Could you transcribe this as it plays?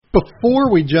Before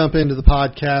we jump into the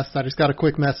podcast, I just got a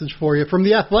quick message for you from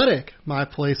The Athletic, my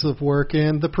place of work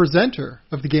and the presenter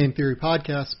of the Game Theory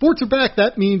podcast. Sports are back.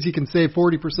 That means you can save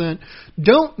 40%.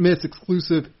 Don't miss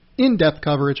exclusive in-depth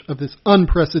coverage of this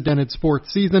unprecedented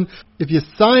sports season. If you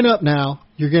sign up now,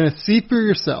 you're going to see for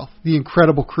yourself the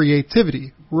incredible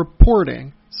creativity,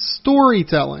 reporting,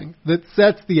 storytelling that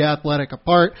sets The Athletic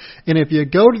apart. And if you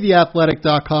go to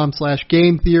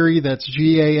theathletic.com/game theory, that's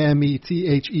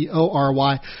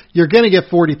GAMETHEORY, you're going to get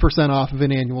 40% off of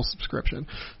an annual subscription.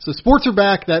 So sports are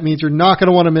back. That means you're not going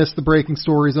to want to miss the breaking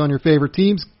stories on your favorite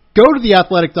teams. Go to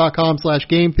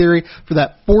theathletic.com/game theory for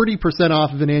that 40%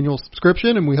 off of an annual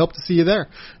subscription, and we hope to see you there.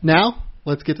 Now,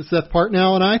 let's get to Seth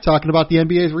Partnow and I talking about the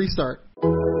NBA's restart.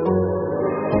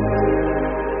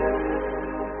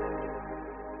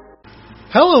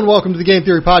 Hello and welcome to the Game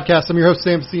Theory Podcast. I'm your host,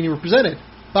 Sam Vecini. We're presented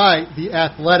by The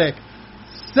Athletic.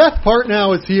 Seth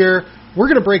Partnow is here. We're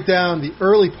going to break down the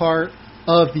early part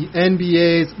of the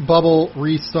NBA's bubble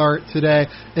restart today.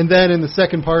 And then in the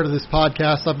second part of this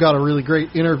podcast, I've got a really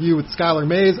great interview with Skylar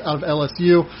Mays out of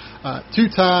LSU,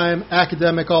 two-time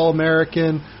academic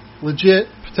All-American, legit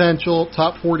potential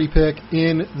top 40 pick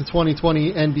in the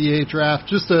 2020 NBA draft.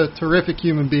 Just a terrific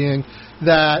human being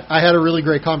that I had a really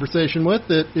great conversation with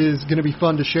that is going to be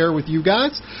fun to share with you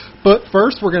guys. But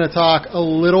first, we're going to talk a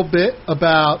little bit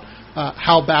about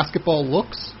how basketball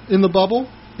looks in the bubble.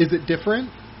 Is it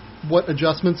different? What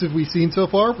adjustments have we seen so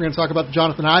far? We're going to talk about the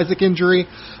Jonathan Isaac injury,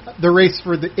 the race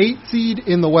for the 8th seed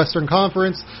in the Western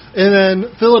Conference, and then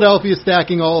Philadelphia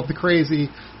stacking all of the crazy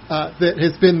that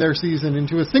has been their season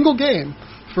into a single game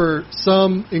for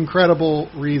some incredible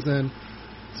reason.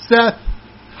 Seth,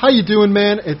 how you doing,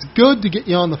 man? It's good to get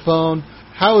you on the phone.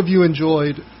 How have you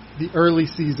enjoyed the early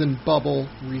season bubble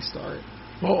restart?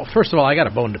 Well, first of all, I got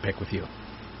a bone to pick with you.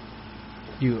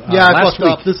 I fucked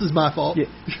up. This is my fault.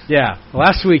 Yeah.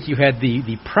 Last week you had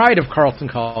the pride of Carleton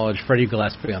College, Freddie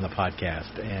Gillespie, on the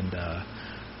podcast, and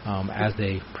as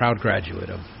a proud graduate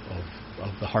of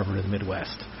the Harvard of the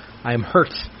Midwest, I am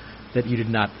hurt that you did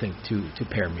not think to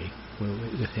pair me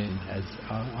with him as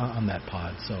on that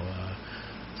pod. So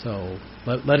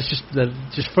let us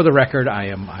just for the record, I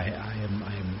am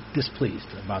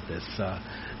displeased about this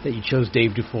that you chose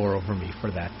Dave Dufour over me for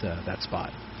that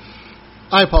spot.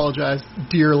 I apologize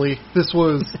dearly. This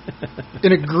was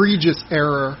an egregious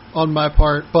error on my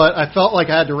part, but I felt like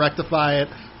I had to rectify it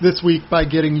this week by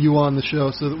getting you on the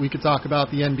show so that we could talk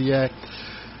about the NBA.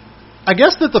 I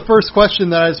guess that the first question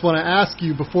that I just want to ask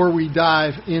you before we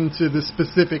dive into the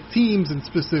specific teams and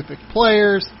specific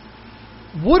players,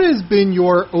 what has been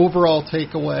your overall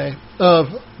takeaway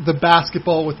of the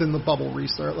basketball within the bubble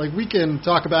restart? Like, we can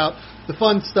talk about the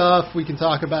fun stuff, we can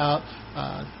talk about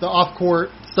the off-court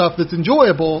stuff that's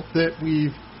enjoyable that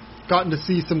we've gotten to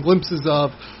see some glimpses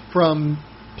of from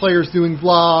players doing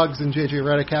vlogs and JJ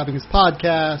Redick having his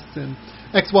podcast and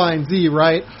X, Y, and Z,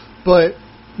 right? But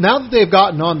now that they've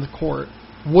gotten on the court,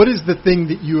 what is the thing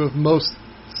that you have most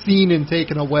seen and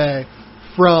taken away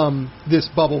from this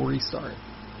bubble restart?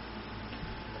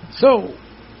 So,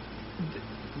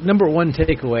 number one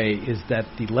takeaway is that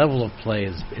the level of play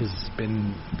has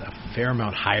been a fair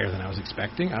amount higher than I was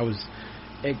expecting. I was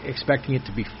expecting it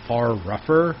to be far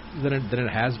rougher than it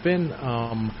has been.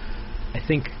 I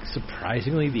think,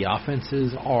 surprisingly, the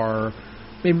offenses are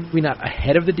maybe not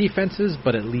ahead of the defenses,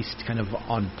 but at least kind of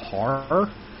on par.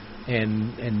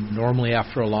 And normally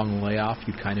after a long layoff,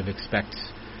 you'd kind of expect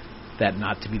that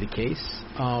not to be the case.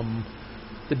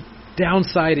 The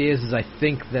downside is I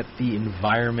think that the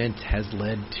environment has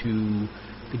led to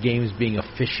the games being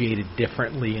officiated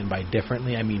differently, and by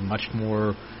differently I mean much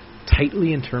more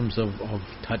tightly in terms of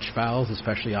touch fouls,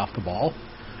 especially off the ball,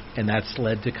 and that's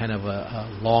led to kind of a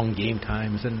long game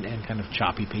times and kind of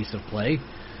choppy pace of play,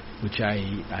 which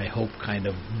I hope kind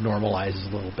of normalizes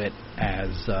a little bit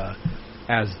as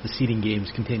the seeding games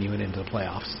continue and into the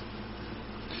playoffs.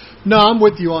 No, I'm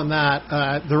with you on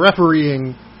that. The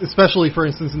refereeing, especially, for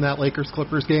instance, in that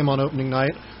Lakers-Clippers game on opening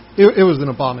night, it was an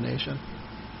abomination.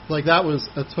 Like, that was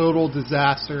a total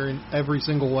disaster in every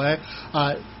single way.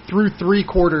 Through 3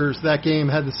 quarters, that game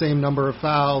had the same number of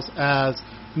fouls as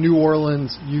New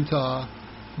Orleans, Utah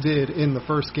did in the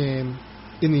first game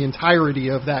in the entirety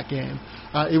of that game.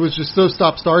 It was just so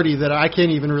stop-starty that I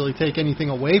can't even really take anything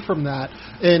away from that.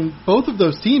 And both of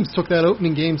those teams took that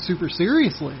opening game super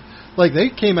seriously. Like, they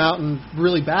came out and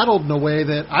really battled in a way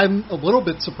that I'm a little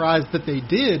bit surprised that they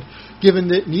did, given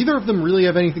that neither of them really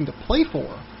have anything to play for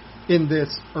in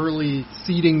this early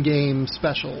seeding game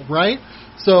special, right?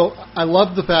 So I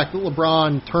love the fact that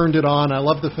LeBron turned it on. I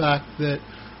love the fact that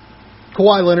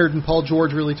Kawhi Leonard and Paul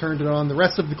George really turned it on. The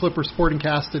rest of the Clippers supporting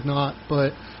cast did not,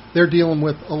 but they're dealing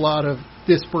with a lot of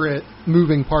disparate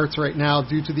moving parts right now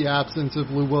due to the absence of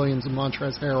Lou Williams and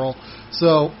Montrezl Harrell.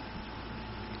 So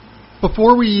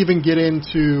before we even get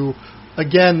into,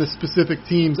 again, the specific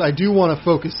teams, I do want to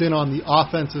focus in on the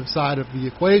offensive side of the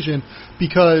equation,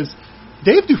 because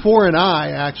Dave Dufour and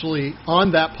I, actually,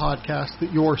 on that podcast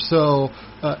that you're so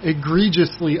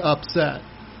egregiously upset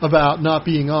about not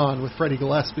being on with Freddie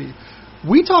Gillespie,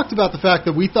 we talked about the fact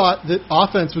that we thought that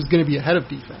offense was going to be ahead of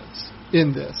defense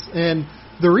in this. And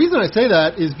the reason I say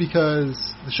that is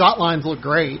because the shot lines look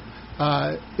great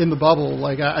in the bubble.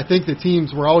 Like, I think the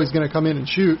teams were always going to come in and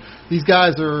shoot. These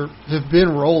guys have been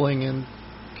rolling and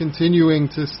continuing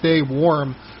to stay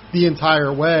warm the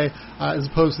entire way, as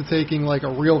opposed to taking like a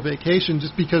real vacation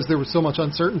just because there was so much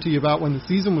uncertainty about when the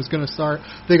season was going to start.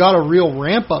 They got a real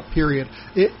ramp-up period.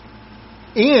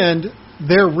 And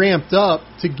they're ramped up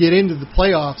to get into the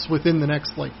playoffs within the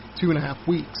next, 2.5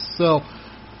 weeks. So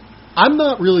I'm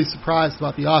not really surprised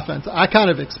about the offense. I kind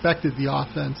of expected the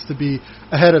offense to be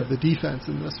ahead of the defense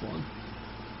in this one.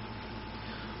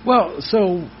 Well,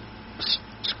 so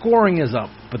scoring is up,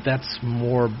 but that's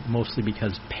mostly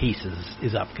because pace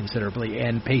is up considerably,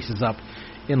 and pace is up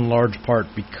in large part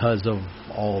because of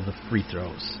all the free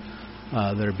throws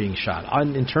that are being shot.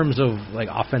 In terms of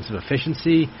offensive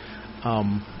efficiency,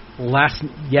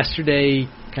 yesterday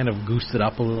kind of goosed it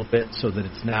up a little bit so that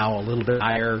it's now a little bit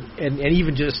higher, and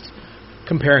even just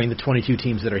comparing the 22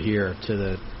 teams that are here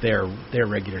to their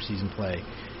regular season play,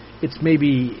 it's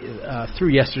maybe through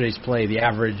yesterday's play, the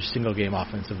average single game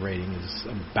offensive rating is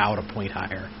about a point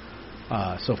higher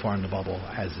so far in the bubble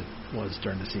as it was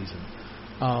during the season.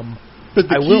 But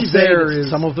the I will say there is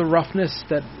some of the roughness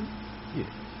that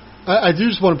I do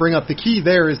just want to bring up, the key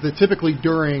there is that typically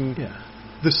during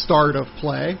the start of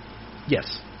play,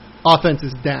 yes, offense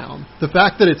is down. The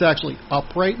fact that it's actually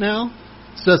up right now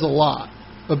says a lot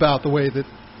about the way that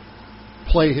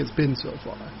play has been so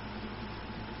far.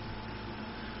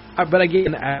 But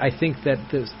again, I think that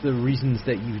the reasons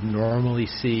that you normally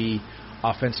see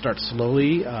offense start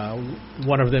slowly,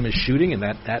 one of them is shooting, and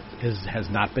that has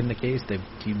not been the case.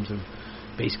 Teams have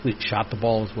basically shot the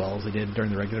ball as well as they did during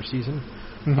the regular season.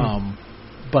 Mm-hmm.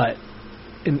 But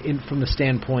from the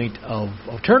standpoint of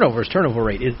turnovers, turnover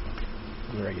rate is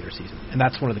the regular season, and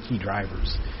that's one of the key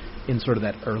drivers in sort of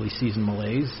that early season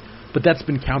malaise. But that's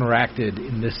been counteracted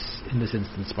in this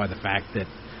instance by the fact that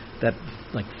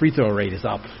free throw rate is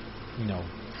up,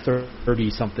 30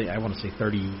 something. I want to say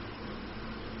 30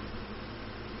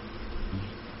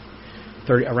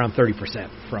 around 30%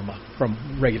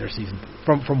 from regular season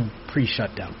from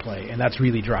pre-shutdown play, and that's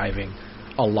really driving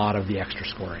a lot of the extra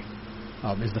scoring.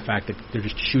 Is the fact that they're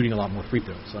just shooting a lot more free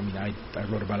throws. I mean, I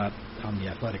wrote about it on The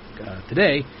Athletic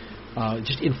today.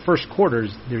 Just in first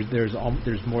quarters, there's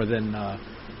more than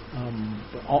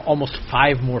almost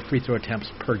 5 more free throw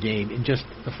attempts per game in just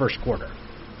the first quarter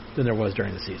than there was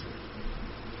during the season.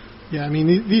 Yeah, I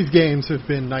mean, these games have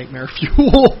been nightmare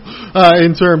fuel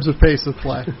in terms of pace of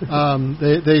play.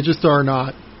 They just are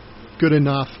not good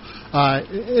enough.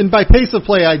 And by pace of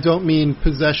play, I don't mean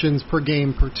possessions per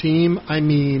game per team. I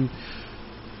mean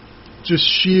just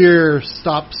sheer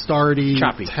stop-starty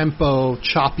tempo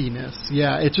choppiness.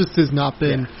 Yeah, it just has not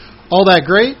been all that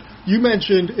great. You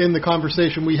mentioned in the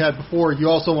conversation we had before, you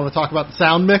also want to talk about the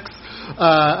sound mix.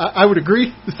 I would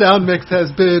agree. The sound mix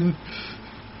has been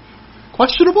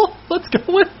questionable. Let's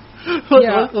go with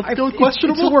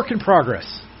questionable. It's a work in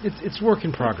progress. It's work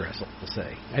in progress, I'll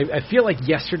say. I feel like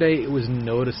yesterday it was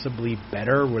noticeably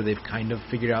better, where they've kind of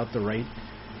figured out the right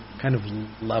kind of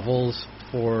levels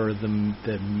for the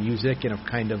music and have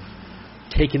kind of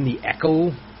taken the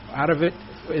echo out of it.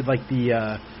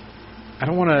 I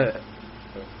don't want to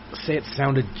say it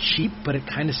sounded cheap, but it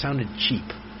kind of sounded cheap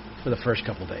for the first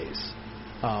couple days.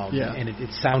 And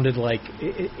it sounded like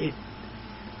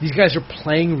these guys are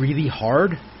playing really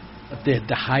hard.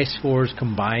 The high scores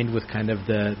combined with kind of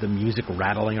the music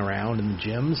rattling around in the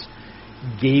gyms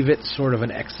gave it sort of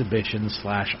an exhibition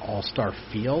 / all-star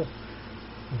feel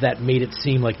that made it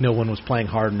seem like no one was playing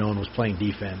hard, no one was playing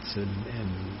defense, and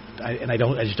I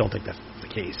just don't think that's the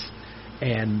case.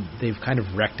 And they've kind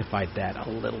of rectified that a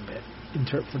little bit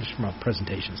just from a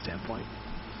presentation standpoint.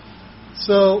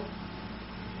 So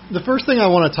the first thing I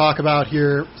want to talk about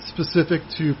here, specific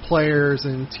to players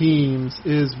and teams,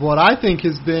 is what I think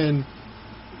has been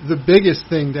the biggest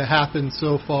thing to happen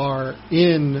so far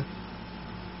in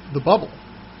the bubble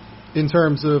in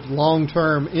terms of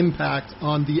long-term impact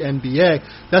on the NBA.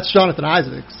 That's Jonathan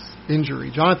Isaac's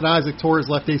injury. Jonathan Isaac tore his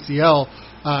left ACL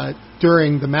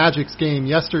during the Magic's game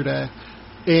yesterday,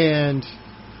 and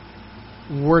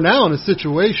we're now in a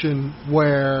situation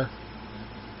where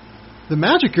the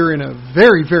Magic are in a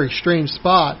very, very strange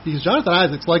spot because Jonathan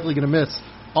Isaac's likely going to miss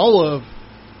all of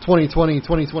 2020,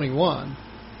 2021.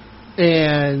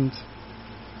 And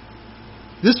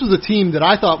this was a team that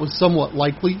I thought was somewhat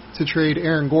likely to trade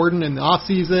Aaron Gordon in the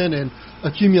offseason and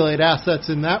accumulate assets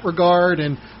in that regard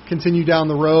and continue down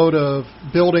the road of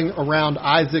building around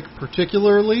Isaac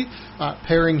particularly,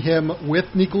 pairing him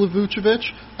with Nikola Vucevic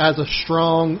as a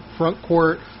strong front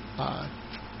court,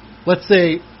 let's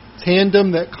say,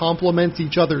 tandem that complements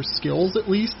each other's skills at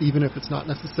least, even if it's not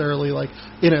necessarily like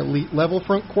an elite level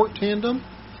front court tandem.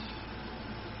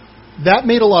 That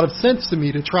made a lot of sense to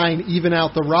me to try and even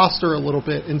out the roster a little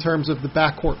bit in terms of the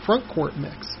backcourt front court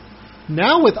mix.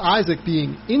 Now with Isaac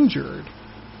being injured,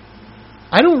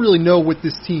 I don't really know what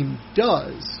this team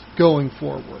does going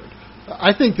forward.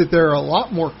 I think that there are a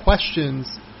lot more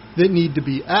questions that need to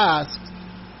be asked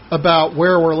about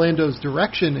where Orlando's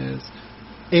direction is.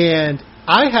 And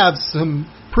I have some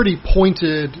pretty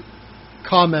pointed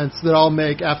comments that I'll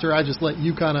make after I just let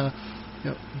you kind of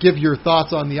give your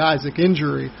thoughts on the Isaac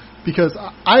injury, because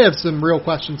I have some real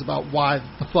questions about why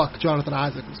the fuck Jonathan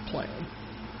Isaac was playing.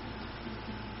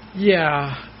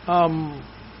 Yeah,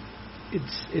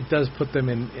 it does put them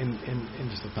in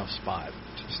just a tough spot.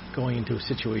 Just going into a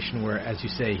situation where, as you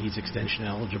say, he's extension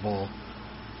eligible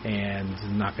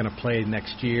and not going to play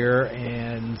next year,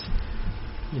 and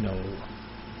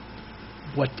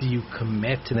what do you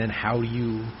commit, and then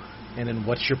and then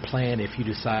what's your plan if you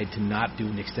decide to not do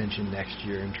an extension next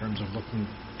year in terms of looking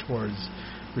towards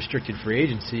restricted free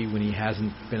agency when he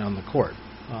hasn't been on the court.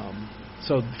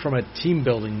 So from a team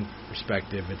building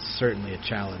perspective, it's certainly a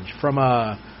challenge. From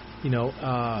a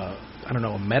I don't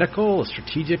know, a medical, a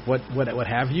strategic, what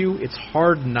have you, it's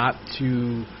hard not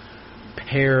to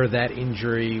pair that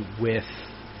injury with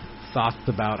thoughts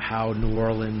about how New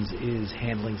Orleans is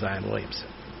handling Zion Williamson.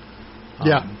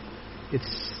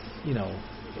 It's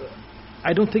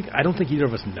I don't think either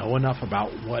of us know enough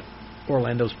about what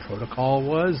Orlando's protocol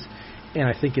was, and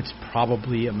I think it's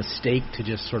probably a mistake to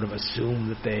just sort of assume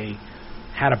that they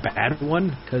had a bad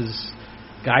one, because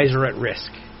guys are at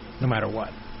risk no matter what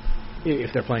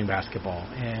if they're playing basketball,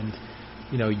 and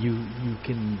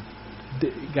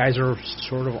guys are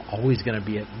sort of always going to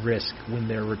be at risk when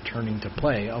they're returning to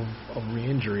play of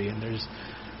re-injury, and there's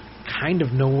kind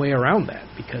of no way around that,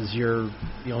 because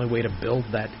the only way to build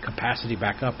that capacity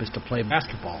back up is to play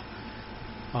basketball,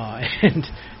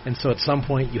 and so at some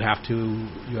point you have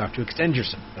to extend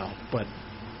yourself, but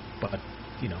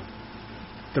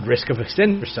the risk of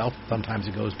extending yourself, sometimes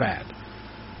it goes bad.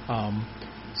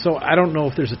 So I don't know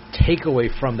if there's a takeaway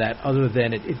from that other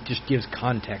than it just gives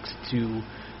context to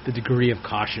the degree of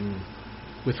caution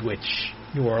with which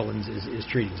New Orleans is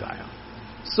treating Zion.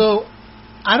 So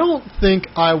I don't think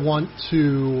I want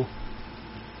to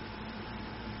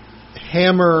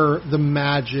hammer the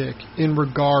Magic in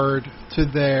regard to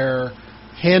their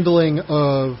handling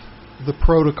of the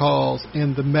protocols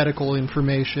and the medical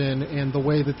information and the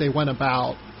way that they went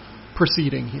about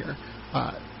proceeding here.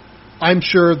 I'm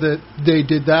sure that they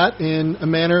did that in a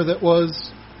manner that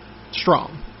was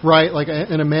strong, right? Like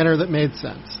in a manner that made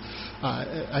sense.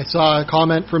 I saw a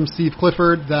comment from Steve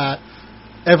Clifford that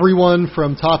everyone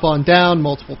from top on down,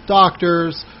 multiple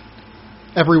doctors,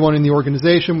 everyone in the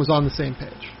organization was on the same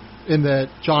page, in that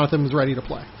Jonathan was ready to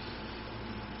play.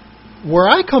 Where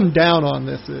I come down on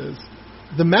this is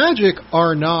the Magic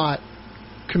are not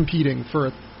competing for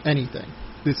anything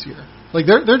this year. Like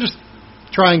they're just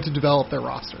trying to develop their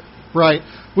roster, right?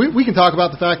 We can talk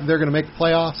about the fact that they're going to make the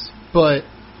playoffs, but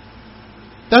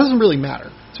that doesn't really matter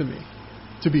to me,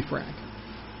 to be frank.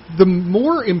 The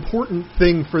more important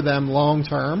thing for them long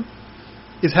term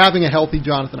is having a healthy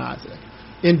Jonathan Isaac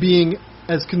and being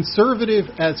as conservative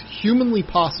as humanly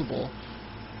possible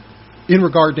in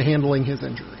regard to handling his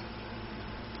injury.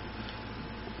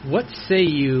 What say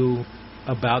you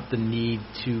about the need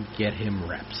to get him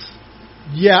reps?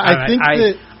 Yeah,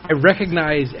 I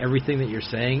recognize everything that you're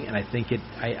saying, and I think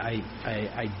I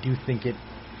do think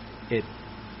it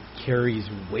carries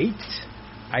weight.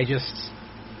 I just,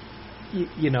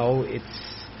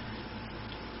 it's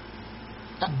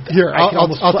here.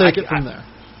 I'll take it from there.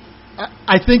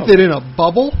 I think that in a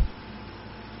bubble,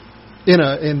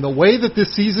 in the way that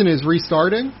this season is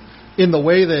restarting, in the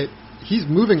way that he's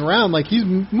moving around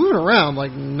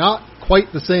like not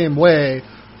quite the same way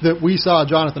that we saw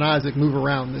Jonathan Isaac move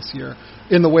around this year,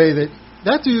 in the way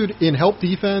that dude in help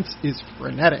defense is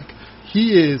frenetic.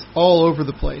 He is all over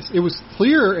the place. It was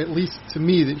clear, at least to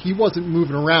me, that he wasn't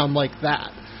moving around like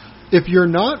that. If you're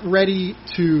not ready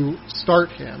to start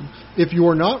him, if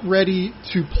you're not ready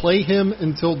to play him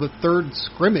until the third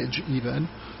scrimmage even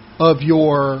of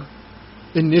your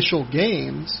initial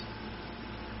games,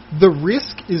 the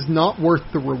risk is not worth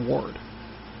the reward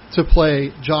to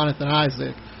play Jonathan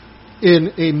Isaac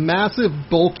in a massive,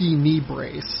 bulky knee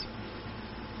brace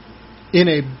in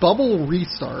a bubble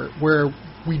restart where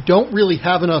we don't really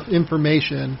have enough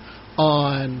information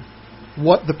on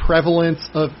what the prevalence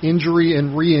of injury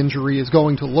and re-injury is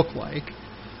going to look like.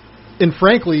 And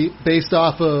frankly, based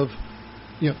off of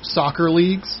soccer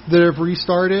leagues that have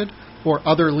restarted or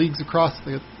other leagues across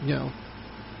the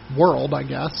world, I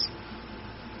guess,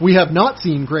 we have not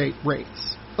seen great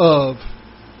rates of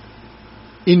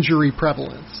injury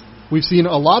prevalence. We've seen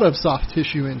a lot of soft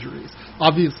tissue injuries.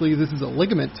 Obviously, this is a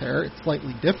ligament tear. It's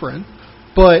slightly different,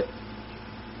 but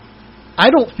I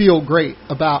don't feel great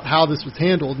about how this was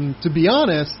handled. And to be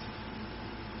honest,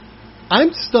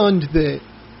 I'm stunned that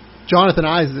Jonathan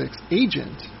Isaac's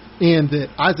agent and that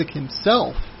Isaac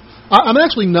himself, I'm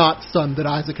actually not stunned that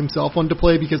Isaac himself wanted to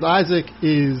play, because Isaac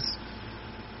is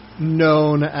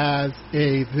known as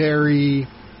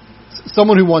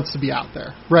someone who wants to be out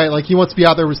there, right? Like, he wants to be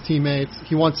out there with his teammates.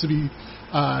 He wants to be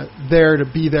there to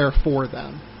be there for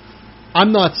them.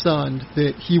 I'm not stunned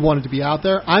that he wanted to be out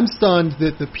there. I'm stunned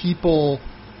that the people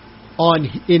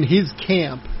in his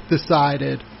camp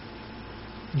decided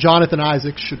Jonathan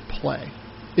Isaac should play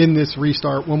in this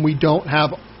restart when we don't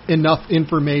have enough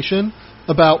information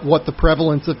about what the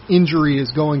prevalence of injury is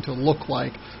going to look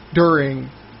like during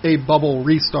a bubble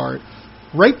restart.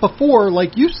 Right before,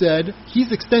 like you said,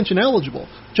 he's extension eligible.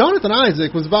 Jonathan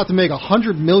Isaac was about to make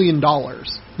 $100 million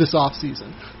this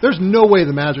offseason. There's no way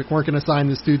the Magic weren't going to sign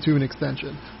this dude to an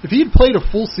extension. If he had played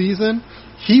a full season,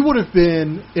 he would have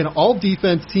been an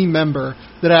all-defense team member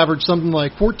that averaged something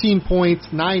like 14 points,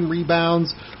 9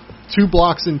 rebounds, 2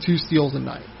 blocks, and 2 steals a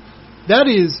night. That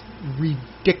is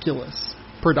ridiculous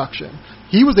production.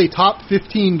 He was a top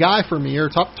 15 guy for me, or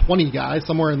top 20 guy,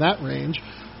 somewhere in that range,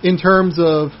 in terms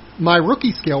of my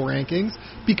rookie scale rankings,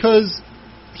 because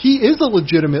he is a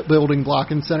legitimate building block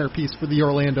and centerpiece for the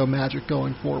Orlando Magic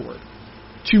going forward.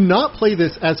 To not play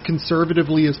this as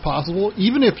conservatively as possible,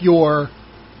 even if you're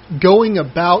going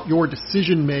about your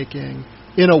decision making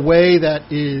in a way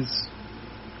that is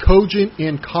cogent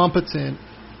and competent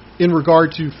in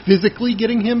regard to physically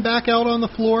getting him back out on the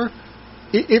floor,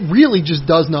 it really just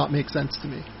does not make sense to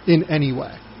me in any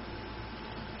way.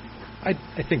 I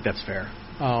think that's fair.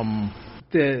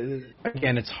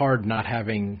 Again, it's hard not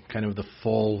having kind of the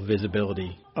full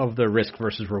visibility of the risk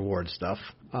versus reward stuff.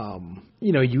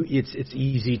 It's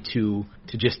easy to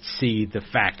just see the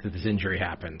fact that this injury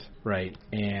happened, right?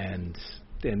 And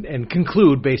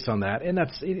conclude based on that, and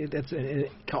that's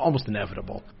almost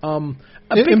inevitable. And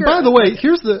by the way,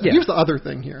 here's the other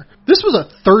thing here. This was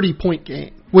a 30-point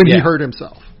game when he hurt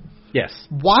himself. Yes.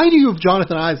 Why do you have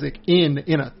Jonathan Isaac in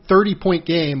a 30-point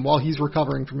game while he's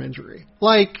recovering from injury?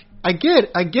 Like, I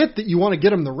get that you want to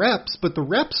get him the reps, but the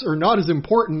reps are not as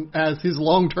important as his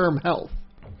long-term health.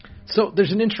 So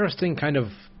there's an interesting kind of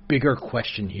bigger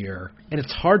question here, and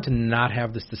it's hard to not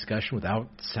have this discussion without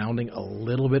sounding a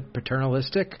little bit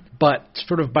paternalistic, but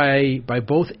sort of by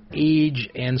both age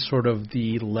and sort of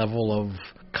the level of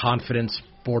confidence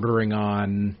bordering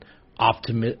on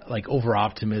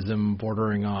over-optimism,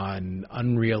 bordering on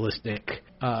unrealistic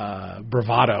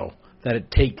bravado that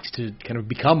it takes to kind of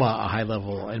become a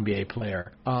high-level NBA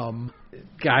player.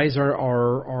 Guys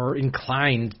are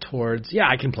inclined towards,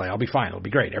 I can play, I'll be fine, it'll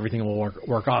be great, everything will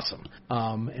work awesome.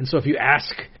 And so if you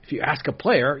ask a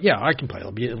player, I can play,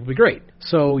 it'll be great.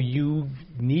 So you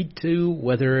need to,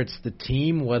 whether it's the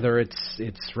team, whether it's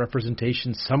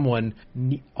representation, someone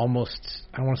almost,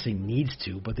 I don't want to say needs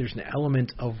to, but there's an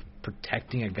element of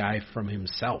protecting a guy from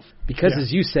himself. Because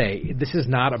as you say, this is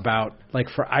not about, like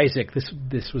for Isaac,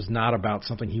 this was not about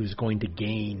something he was going to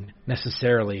gain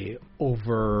necessarily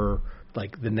over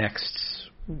like the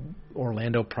next,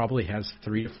 Orlando probably has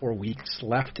 3 to 4 weeks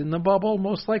left in the bubble,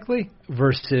 most likely,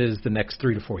 versus the next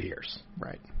 3 to 4 years.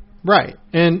 Right.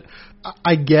 And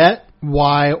I get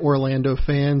why Orlando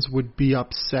fans would be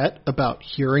upset about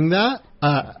hearing that.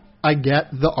 I get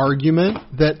the argument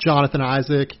that Jonathan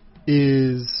Isaac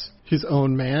is his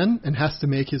own man and has to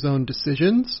make his own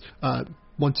decisions.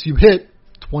 Once you hit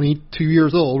 22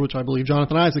 years old, which I believe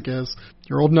Jonathan Isaac is,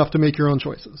 you're old enough to make your own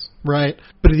choices, right?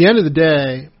 But at the end of the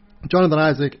day, Jonathan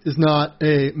Isaac is not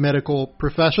a medical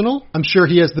professional. I'm sure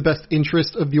he has the best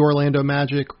interest of the Orlando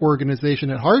Magic organization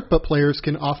at heart, but players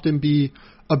can often be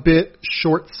a bit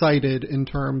short-sighted in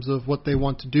terms of what they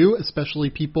want to do, especially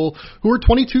people who are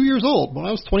 22 years old. When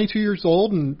I was 22 years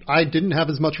old and I didn't have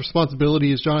as much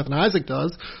responsibility as Jonathan Isaac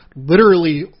does,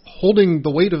 literally holding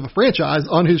the weight of a franchise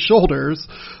on his shoulders,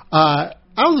 I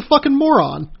was a fucking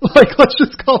moron. Like, let's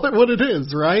just call it what it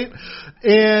is, right?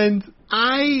 And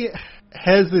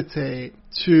hesitate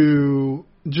to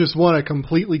just want to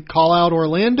completely call out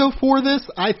Orlando for this.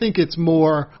 I think it's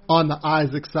more on the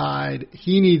Isaac side.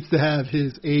 He needs to have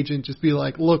his agent just be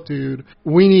like, look, dude,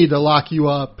 we need to lock you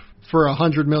up for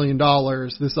 $100 million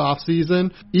this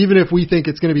offseason. Even if we think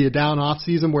it's going to be a down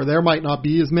offseason where there might not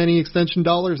be as many extension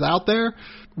dollars out there,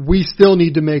 we still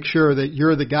need to make sure that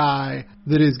you're the guy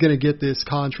that is going to get this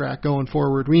contract going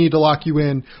forward. We need to lock you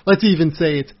in. Let's even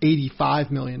say it's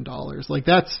 $85 million. Like,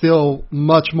 that's still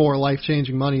much more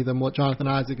life-changing money than what Jonathan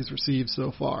Isaac has received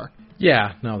so far.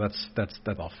 Yeah, no, that's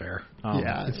all fair.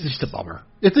 Yeah, it's just a bummer.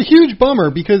 It's a huge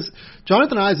bummer because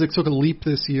Jonathan Isaac took a leap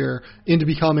this year into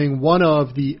becoming one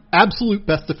of the absolute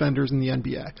best defenders in the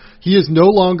NBA. He is no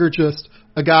longer just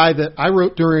a guy that I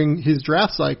wrote during his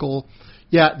draft cycle.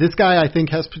 Yeah, this guy I think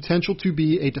has potential to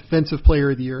be a defensive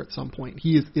player of the year at some point.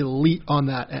 He is elite on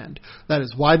that end. That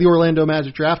is why the Orlando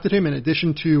Magic drafted him, in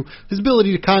addition to his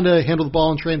ability to kind of handle the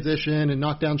ball in transition and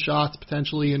knock down shots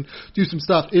potentially and do some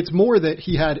stuff. It's more that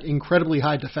he had incredibly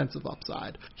high defensive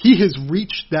upside. He has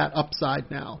reached that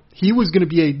upside now. He was going to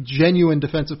be a genuine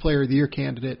defensive player of the year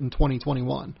candidate in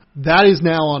 2021. That is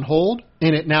now on hold,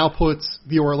 and it now puts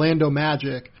the Orlando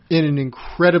Magic in an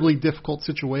incredibly difficult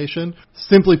situation.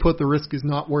 Simply put, the risk is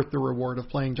not worth the reward of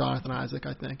playing Jonathan Isaac,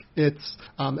 I think. It's,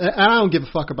 and I don't give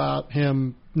a fuck about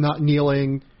him not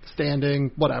kneeling, standing,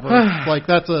 whatever. Like,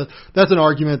 that's an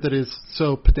argument that is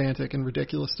so pedantic and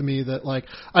ridiculous to me that, like,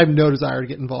 I have no desire to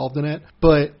get involved in it.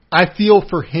 But I feel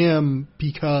for him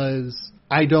because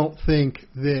I don't think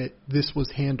that this was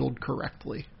handled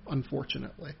correctly,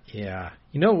 unfortunately. Yeah.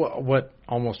 You know what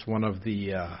almost one of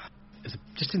the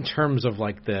just in terms of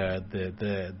like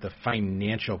the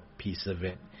financial piece of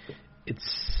it,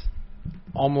 it's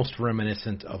almost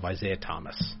reminiscent of Isaiah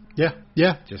Thomas.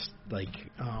 Yeah. Just like,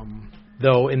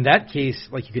 though in that case,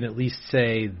 like you can at least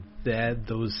say that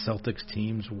those Celtics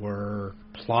teams were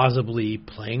plausibly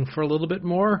playing for a little bit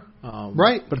more.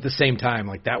 Right. But at the same time,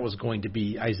 like that was going to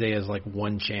be Isaiah's like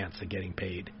one chance at getting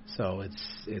paid. So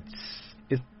it's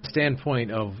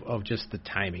standpoint of just the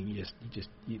timing. You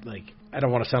like, I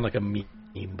don't want to sound like a meme,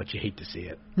 but you hate to see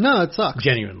it. No, it sucks.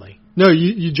 Genuinely. No,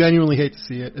 you genuinely hate to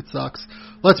see it. It sucks.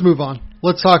 Let's move on.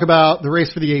 Let's talk about the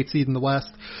race for the 8th seed in the West.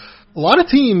 A lot of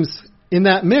teams in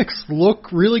that mix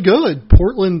look really good.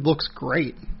 Portland looks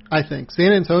great, I think.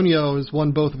 San Antonio has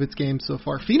won both of its games so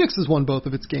far. Phoenix has won both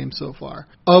of its games so far.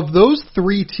 Of those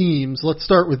three teams, let's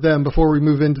start with them before we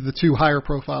move into the two higher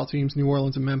profile teams, New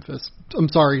Orleans and Memphis. I'm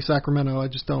sorry, Sacramento, I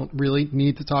just don't really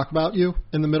need to talk about you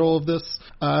in the middle of this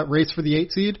race for the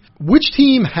 8th seed. Which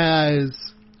team has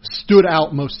stood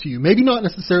out most to you? Maybe not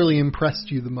necessarily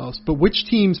impressed you the most, but which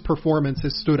team's performance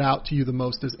has stood out to you the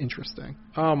most as interesting?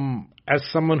 As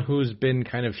someone who's been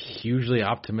kind of hugely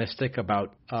optimistic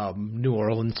about New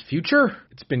Orleans' future,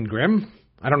 it's been grim.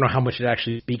 I don't know how much it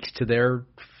actually speaks to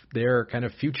their kind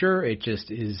of future. It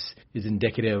just is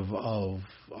indicative of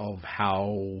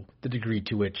how the degree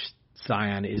to which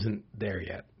Zion isn't there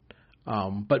yet.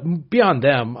 But beyond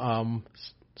them,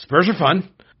 Spurs are fun.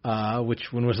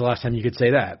 When was the last time you could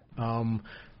say that?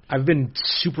 I've been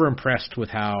super impressed with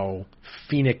how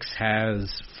Phoenix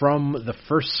has, from the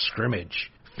first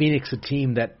scrimmage, Phoenix, a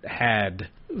team that had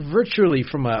virtually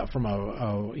from a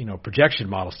projection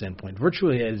model standpoint,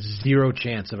 virtually a zero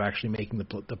chance of actually making the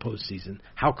postseason.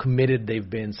 How committed they've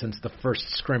been since the first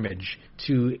scrimmage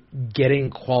to getting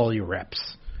quality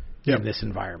reps in this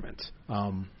environment.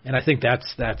 And I think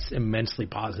that's immensely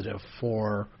positive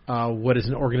for what is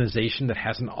an organization that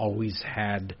hasn't always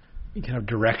had kind of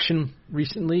direction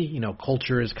recently. You know,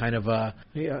 culture is kind of a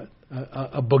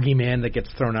boogeyman that gets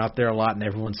thrown out there a lot, and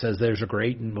everyone says theirs are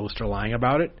great, and most are lying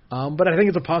about it. But I think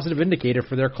it's a positive indicator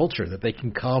for their culture that they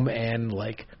can come and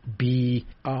like be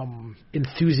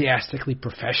enthusiastically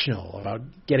professional about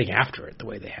getting after it the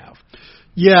way they have.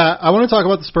 Yeah, I want to talk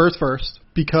about the Spurs first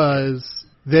because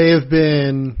they have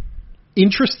been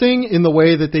interesting in the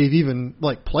way that they've even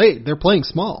like played. They're playing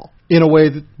small in a way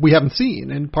that we haven't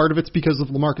seen, and part of it's because of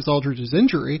LaMarcus Aldridge's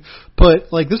injury.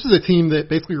 But like, this is a team that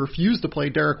basically refused to play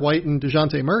Derek White and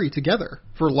DeJounte Murray together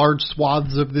for large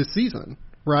swaths of this season,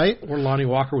 right? Or Lonnie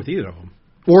Walker with either of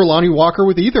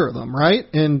them. Right?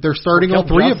 And they're starting all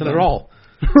three Johnson of them. At all.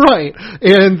 Right.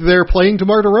 And they're playing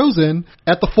DeMar DeRozan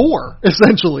at the 4,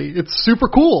 essentially. It's super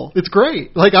cool. It's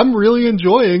great. Like, I'm really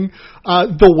enjoying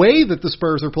the way that the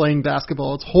Spurs are playing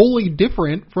basketball. It's wholly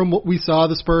different from what we saw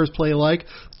the Spurs play like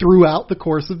throughout the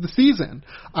course of the season.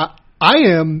 I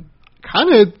am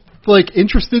kind of like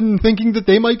interested in thinking that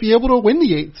they might be able to win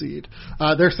the 8th seed.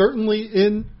 They're certainly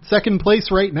in second place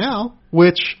right now,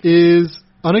 which is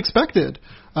unexpected.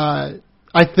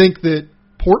 I think that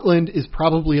Portland is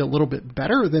probably a little bit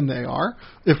better than they are,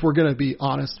 if we're going to be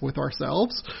honest with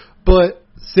ourselves. But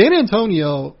San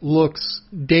Antonio looks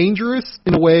dangerous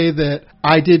in a way that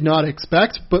I did not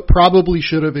expect, but probably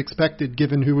should have expected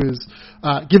given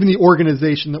given the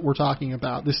organization that we're talking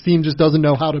about. This team just doesn't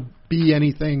know how to be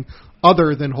anything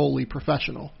other than wholly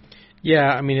professional. Yeah,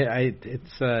 I mean,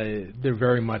 they're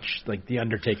very much like the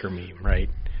Undertaker meme, right?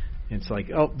 It's like,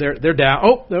 oh, they're down.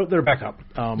 Oh, they're back up.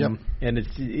 Yep. And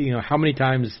it's, how many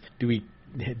times have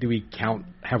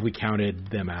we counted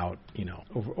them out,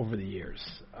 over the years?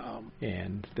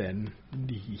 And then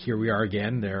here we are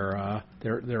again. They're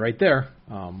right there.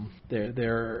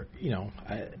 The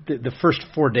first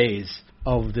 4 days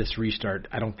of this restart,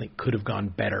 I don't think could have gone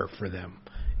better for them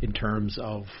in terms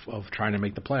of trying to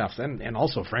make the playoffs, and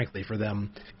also, frankly, for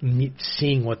them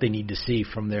seeing what they need to see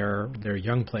from their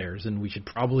young players. And we should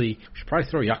probably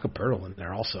throw Jakob Poeltl in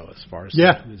there also, as far as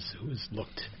who's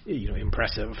looked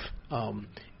impressive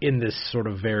in this sort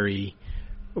of very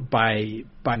by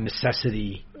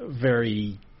necessity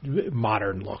very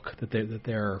modern look that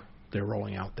they're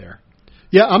rolling out there.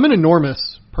 Yeah, I'm an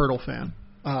enormous Poeltl fan.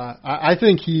 I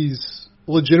think he's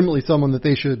legitimately someone that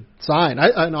they should sign.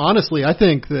 And honestly, I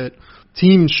think that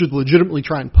teams should legitimately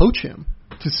try and poach him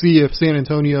to see if San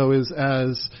Antonio is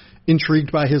as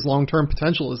intrigued by his long-term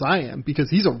potential as I am, because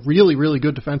he's a really, really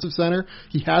good defensive center.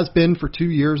 He has been for 2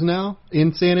 years now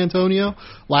in San Antonio.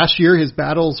 Last year, his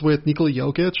battles with Nikola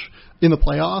Jokic in the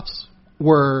playoffs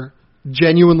were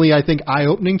genuinely, I think,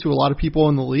 eye-opening to a lot of people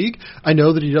in the league. I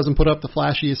know that he doesn't put up the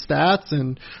flashiest stats,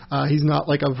 and he's not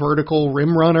like a vertical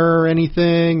rim runner or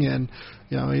anything, and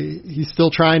he's still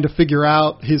trying to figure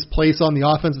out his place on the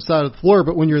offensive side of the floor.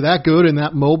 But when you're that good and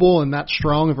that mobile and that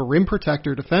strong of a rim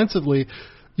protector defensively,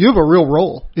 you have a real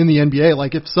role in the NBA.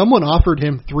 Like, if someone offered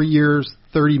him 3 years,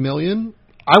 $30 million,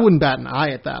 I wouldn't bat an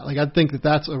eye at that. Like, I'd think that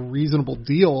that's a reasonable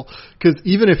deal, because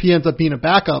even if he ends up being a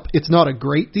backup, it's not a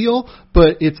great deal,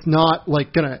 but it's not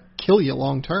like going to kill you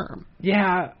long term.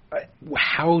 Yeah,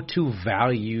 how to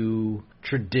value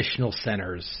traditional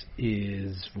centers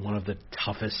is one of the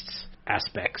toughest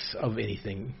aspects of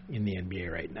anything in the NBA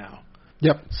right now.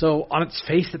 Yep. So on its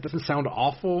face, it doesn't sound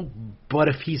awful, but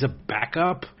if he's a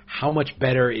backup, how much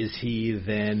better is he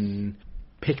than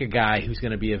pick a guy who's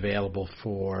going to be available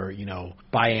for,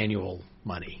 biannual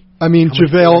money? I mean,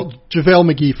 JaVale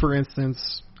McGee, for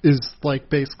instance, is like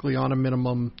basically on a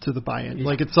minimum to the buy-in. Yeah.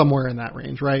 Like, it's somewhere in that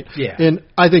range, right? Yeah. And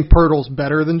I think Poeltl's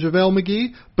better than JaVale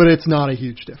McGee, but it's not a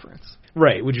huge difference.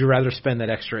 Right. Would you rather spend that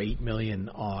extra $8 million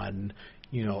on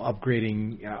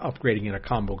upgrading in a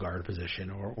combo guard position,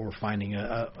 or finding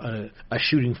a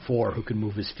shooting four who can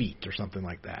move his feet or something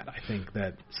like that? I think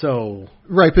that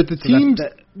right, but the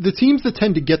teams that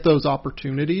tend to get those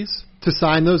opportunities to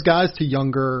sign those guys to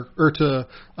younger or to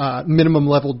minimum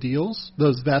level deals,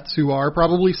 those vets who are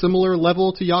probably similar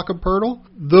level to Jakob Poeltl,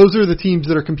 those are the teams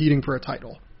that are competing for a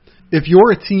title. If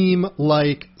you're a team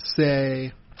like,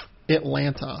 say,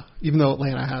 Atlanta, even though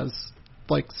Atlanta has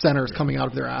like centers coming out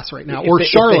of their ass right now,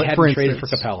 Charlotte, for instance. Traded for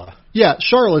Capella. Yeah,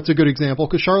 Charlotte's a good example,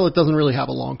 because Charlotte doesn't really have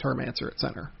a long-term answer at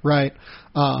center, right?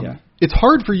 It's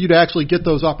hard for you to actually get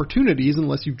those opportunities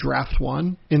unless you draft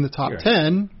one in the top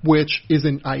 10, which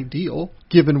isn't ideal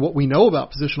given what we know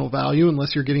about positional value,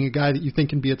 unless you're getting a guy that you think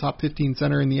can be a top 15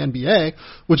 center in the NBA,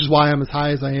 which is why I'm as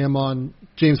high as I am on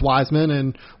James Wiseman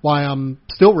and why I'm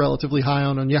still relatively high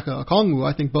on Onyeka Okongwu.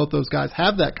 I think both those guys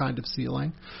have that kind of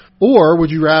ceiling. Or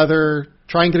would you rather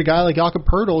try and get a guy like Jakob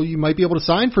Poeltl? You might be able to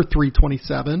sign for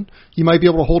 $327. You might be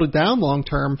able to hold it down long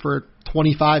term for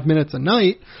 25 minutes a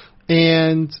night,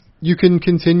 and you can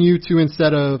continue to,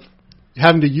 instead of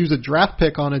having to use a draft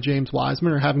pick on a James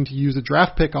Wiseman or having to use a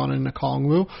draft pick on an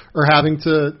Okongwu or having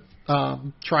to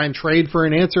try and trade for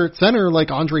an answer at center like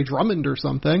Andre Drummond or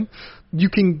something, you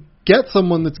can get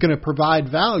someone that's going to provide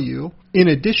value in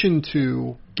addition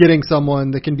to getting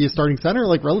someone that can be a starting center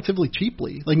like relatively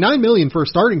cheaply. Like $9 million for a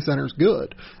starting center is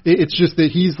good. It's just that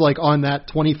he's like on that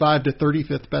 25 to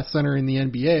 35th best center in the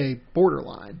NBA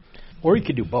borderline. Or you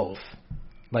could do both.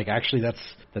 Like, actually, that's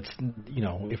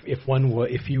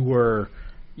if you were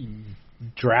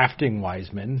drafting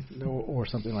Wiseman or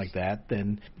something like that,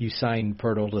 then you sign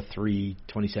Poeltl to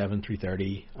 327,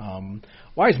 330.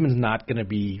 Wiseman's not going to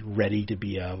be ready to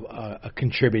be a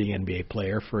contributing NBA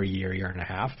player for a year and a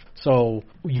half. So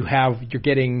you're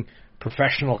getting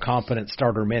professional, competent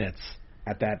starter minutes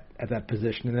at that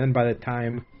position, and then by the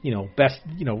time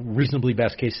reasonably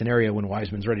best case scenario when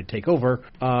Wiseman's ready to take over,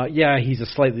 he's a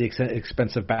slightly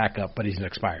expensive backup, but he's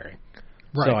expiring.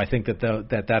 Right. So I think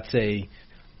that's a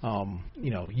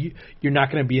you're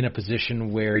not going to be in a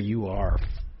position where you are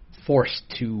forced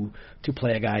to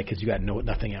play a guy because you got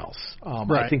nothing else.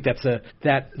 Right. I think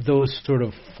that those sort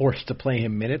of forced to play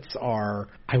him minutes are,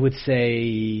 I would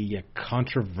say, a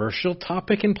controversial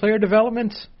topic in player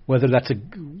development. Whether that's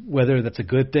a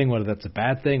good thing, whether that's a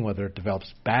bad thing, whether it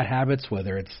develops bad habits,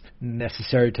 whether it's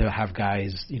necessary to have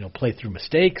guys play through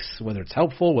mistakes, whether it's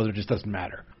helpful, whether it just doesn't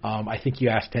matter. I think you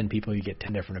ask 10 people, you get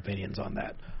 10 different opinions on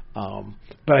that.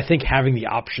 But I think having the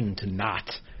option to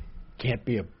not can't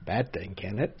be a bad thing,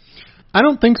 can it? I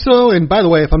don't think so. And by the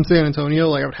way, if I'm San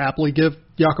Antonio, I would happily give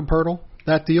Jakob Poeltl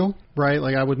that deal, right?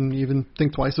 I wouldn't even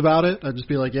think twice about it. I'd just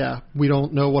be like, yeah, we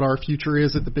don't know what our future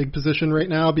is at the big position right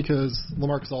now because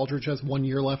LaMarcus Aldridge has 1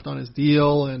 year left on his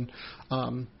deal, and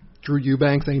Drew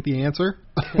Eubanks ain't the answer.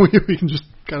 We can just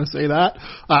kind of say that.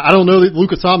 I don't know that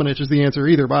Luka Samanic is the answer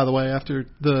either, by the way, after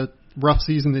the rough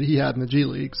season that he had in the G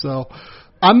League. So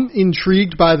I'm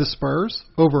intrigued by the Spurs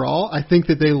overall. I think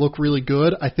that they look really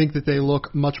good. I think that they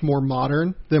look much more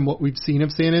modern than what we've seen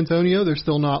of San Antonio. They're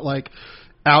still not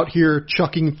out here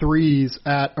chucking threes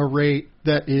at a rate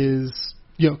that is,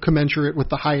 commensurate with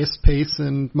the highest pace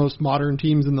and most modern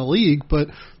teams in the league, but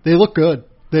they look good.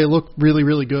 They look really,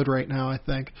 really good right now, I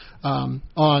think,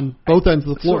 on both ends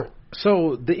of the floor.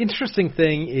 So the interesting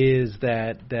thing is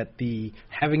that the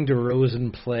having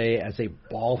DeRozan play as a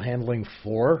ball handling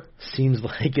 4 seems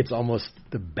like it's almost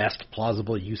the best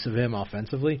plausible use of him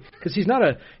offensively, because he's not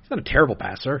a terrible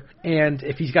passer, and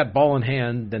if he's got ball in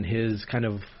hand, then his kind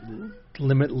of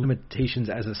limitations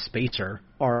as a spacer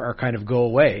are kind of go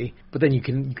away. But then you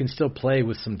can still play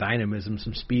with some dynamism,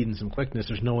 some speed, and some quickness.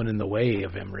 There's no one in the way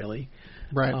of him really.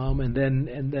 Right. And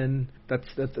then that's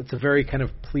a very kind of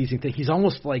pleasing thing. He's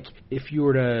almost like if you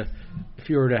were to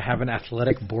have an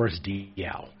athletic Boris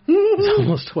Diaw. It's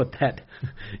almost what that,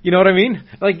 you know what I mean?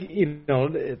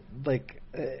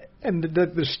 And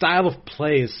the style of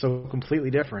play is so completely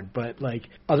different. But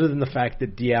other than the fact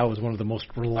that Diaw was one of the most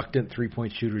reluctant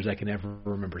 3-point shooters I can ever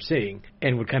remember seeing,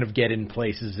 and would kind of get in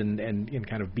places and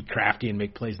kind of be crafty and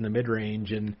make plays in the mid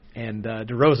range, and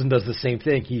DeRozan does the same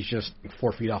thing. He's just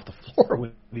 4 feet off the floor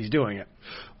when he's doing it.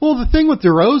 Well, the thing with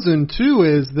DeRozan too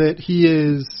is that he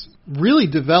is really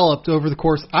developed over the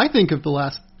course, I think, of the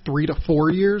last 3 to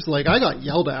 4 years. I got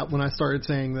yelled at when I started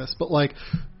saying this, but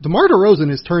DeMar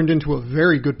DeRozan has turned into a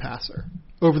very good passer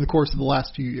over the course of the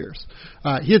last few years.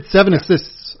 He had 7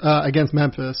 assists against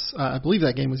Memphis. I believe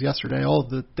that game was yesterday. All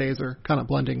of the days are kind of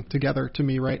blending together to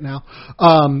me right now.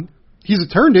 He's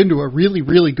turned into a really,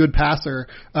 really good passer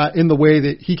in the way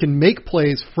that he can make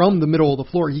plays from the middle of the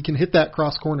floor. He can hit that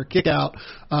cross-corner kick out.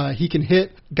 He can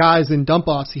hit guys in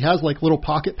dump-offs. He has little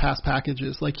pocket pass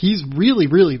packages. He's really,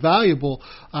 really valuable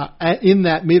in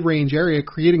that mid-range area,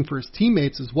 creating for his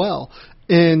teammates as well.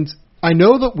 And I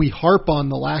know that we harp on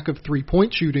the lack of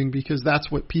three-point shooting because that's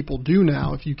what people do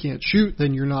now. If you can't shoot,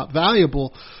 then you're not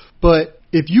valuable. But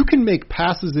if you can make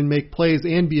passes and make plays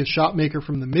and be a shot maker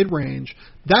from the mid-range,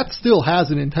 that still has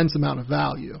an intense amount of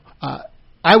value.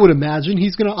 I would imagine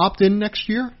he's going to opt in next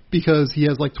year because he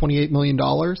has $28 million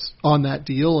on that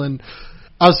deal. And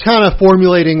I was kind of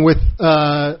formulating with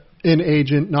an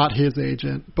agent, not his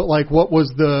agent, but what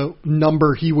was the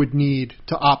number he would need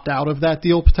to opt out of that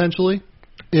deal potentially?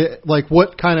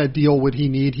 What kind of deal would he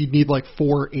need? He'd need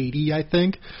 $480, I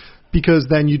think. Because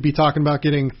then you'd be talking about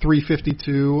getting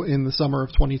 $352 in the summer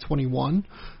of 2021.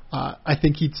 I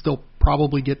think he'd still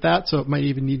probably get that, so it might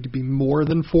even need to be more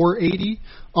than $480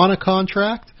 on a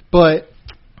contract. But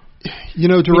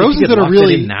DeRozan's at a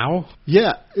really that in now.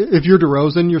 Yeah, if you're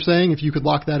DeRozan, you're saying if you could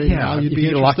lock that in now, you'd be interested.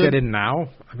 If you could lock that in now,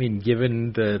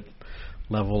 given the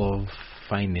level of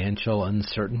financial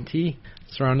uncertainty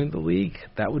surrounding the league,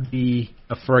 that would be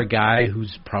for a guy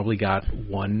who's probably got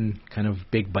one kind of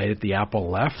big bite at the apple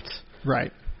left.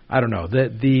 Right. I don't know.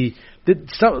 The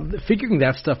stuff, figuring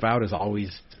that stuff out is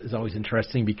always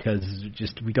interesting because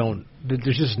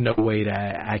there's just no way to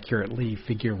accurately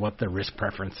figure what the risk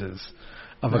preference is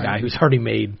of a guy who's already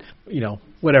made,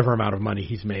 whatever amount of money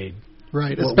he's made.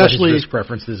 Right, especially what his risk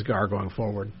preferences are going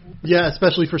forward. Yeah,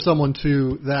 especially for someone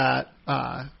too that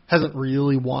hasn't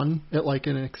really won at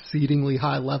an exceedingly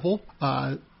high level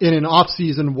in an off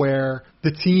season where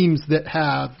the teams that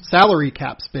have salary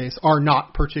cap space are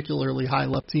not particularly high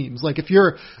level teams. If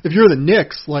you're the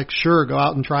Knicks, sure, go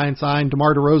out and try and sign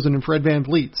DeMar DeRozan and Fred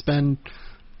VanVleet, spend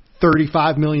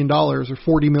 $35 million or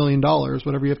 $40 million,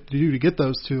 whatever you have to do to get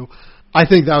those two. I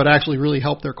think that would actually really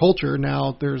help their culture.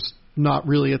 Now there's not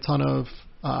really a ton of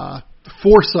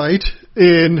foresight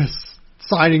in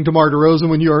signing DeMar DeRozan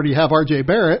when you already have RJ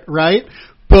Barrett, right?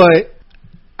 But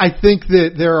I think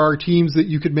that there are teams that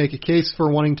you could make a case for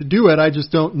wanting to do it. I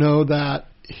just don't know that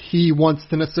he wants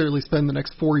to necessarily spend the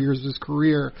next 4 years of his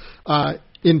career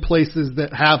in places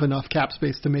that have enough cap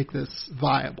space to make this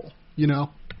viable, you know?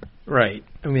 Right.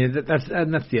 I mean, that's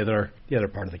the other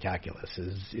part of the calculus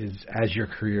is as your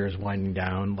career is winding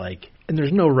down, like, and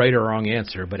there's no right or wrong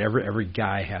answer, but every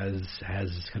guy has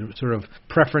kind of sort of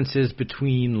preferences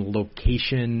between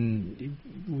location,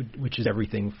 which is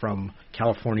everything from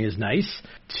California is nice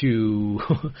to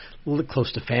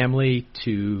close to family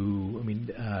to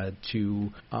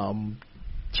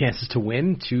chances to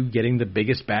win to getting the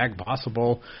biggest bag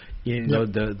possible.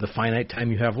 The finite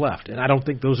time you have left, and I don't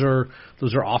think those are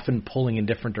often pulling in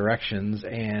different directions.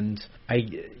 And I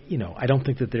don't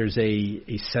think that there's a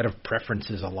set of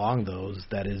preferences along those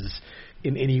that is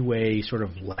in any way sort of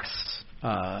less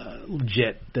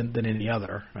legit than any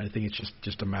other. I think it's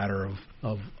just a matter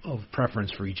of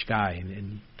preference for each guy,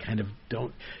 and kind of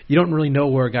you don't really know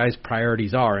where a guy's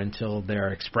priorities are until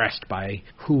they're expressed by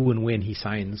who and when he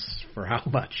signs for how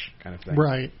much, kind of thing.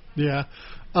 Right. Yeah.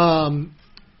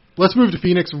 Let's move to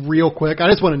Phoenix real quick. I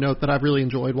just want to note that I've really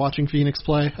enjoyed watching Phoenix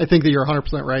play. I think that you're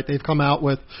 100% right. They've come out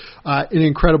with an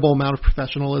incredible amount of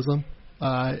professionalism,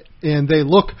 and they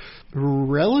look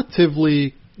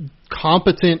relatively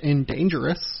competent and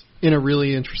dangerous in a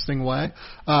really interesting way.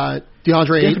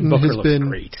 DeAndre Ayton has been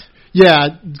great. Yeah, I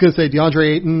was going to say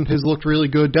DeAndre Ayton has looked really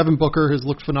good. Devin Booker has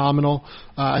looked phenomenal.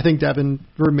 I think Devin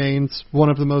remains one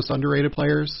of the most underrated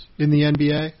players in the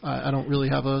NBA. I don't really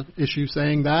have an issue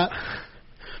saying that.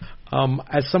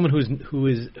 As someone who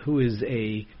is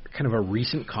a kind of a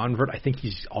recent convert, I think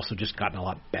he's also just gotten a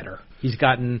lot better.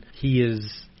 He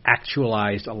has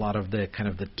actualized a lot of the kind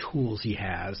of the tools he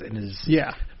has and is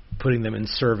putting them in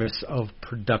service of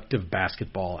productive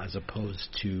basketball as opposed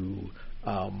to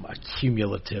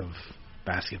accumulative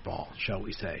basketball, shall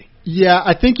we say. Yeah,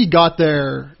 I think he got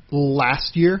there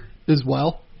last year as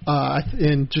well,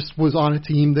 and just was on a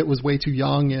team that was way too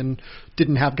young and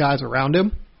didn't have guys around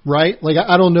him. Right? Like,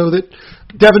 I don't know that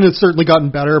Devin has certainly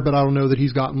gotten better, but I don't know that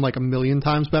he's gotten like a million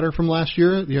times better from last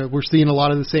year. You know, we're seeing a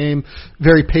lot of the same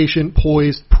very patient,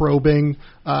 poised, probing,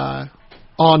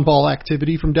 on-ball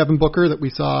activity from Devin Booker that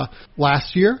we saw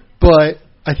last year. But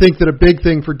I think that a big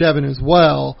thing for Devin as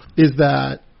well is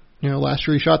that, last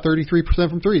year he shot 33%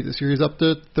 from three. This year he's up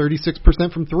to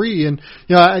 36% from three. And,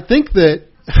 I think that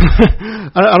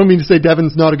I don't mean to say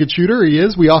Devin's not a good shooter. He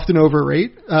is. We often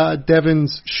overrate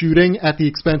Devin's shooting at the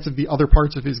expense of the other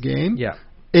parts of his game. Yeah.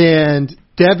 And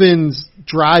Devin's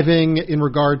driving in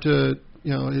regard to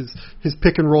his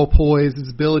pick and roll poise, his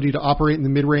ability to operate in the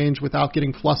mid range without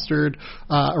getting flustered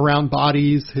around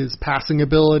bodies, his passing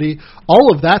ability,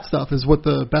 all of that stuff is what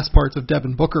the best parts of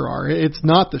Devin Booker are. It's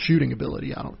not the shooting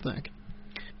ability, I don't think.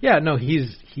 Yeah, no,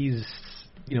 he's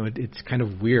it's kind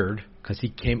of weird because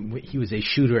he was a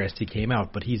shooter as he came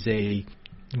out, but he's a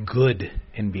good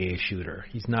NBA shooter.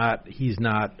 He's not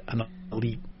an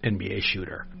elite NBA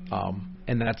shooter,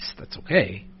 and that's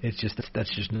okay. It's just that's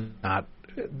just not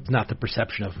the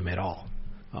perception of him at all.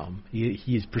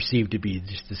 He is perceived to be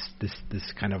just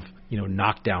this kind of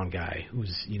knockdown guy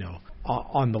who's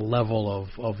on the level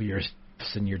of your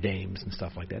Stephs and your Dames and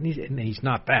stuff like that. And he's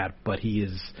not that, but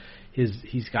he's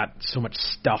got so much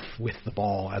stuff with the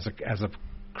ball as a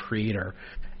creator,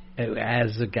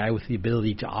 as a guy with the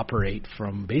ability to operate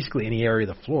from basically any area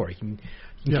of the floor. He can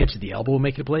catch at the elbow and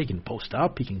make a play. He can post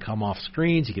up. He can come off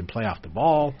screens. He can play off the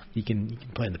ball. He can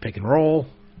play in the pick and roll.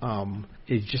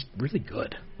 It's just really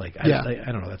good. Like I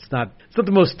don't know. It's not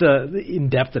the most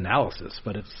in-depth analysis,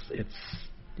 but it's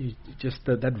just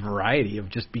that variety of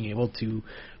just being able to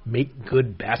make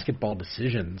good basketball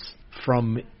decisions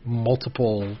from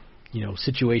multiple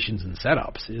situations and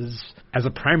setups is, as a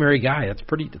primary guy, it's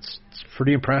pretty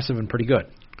impressive and pretty good.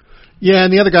 Yeah,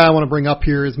 and the other guy I want to bring up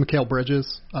here is Mikal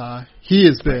Bridges. He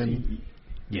has been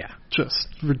just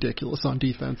ridiculous on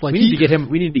defense. Like we need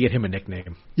to get him a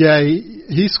nickname. Yeah,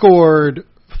 he scored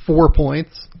 4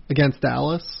 points against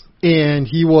Dallas, and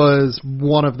he was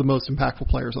one of the most impactful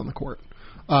players on the court.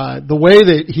 The way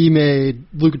that he made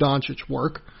Luka Doncic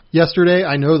work yesterday,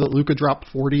 I know that Luka dropped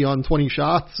 40 on 20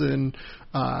 shots and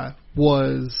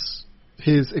was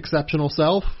his exceptional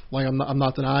self. Like I'm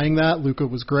not denying that. Luka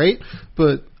was great,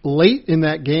 but late in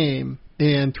that game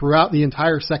and throughout the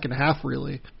entire second half,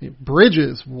 really,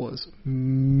 Bridges was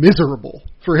miserable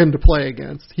for him to play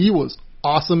against. He was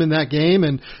awesome in that game,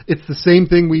 and it's the same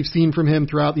thing we've seen from him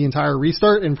throughout the entire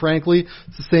restart, and frankly,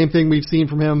 it's the same thing we've seen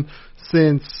from him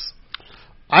since,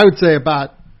 I would say,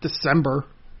 about December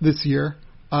this year.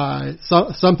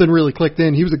 Something really clicked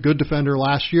in. He was a good defender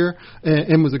last year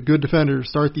and was a good defender to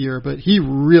start the year, but he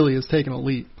really has taken a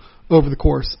leap over the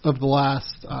course of the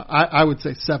last, I would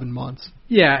say, 7 months.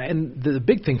 Yeah, and the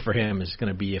big thing for him is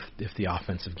going to be if the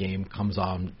offensive game comes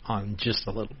on just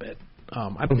a little bit.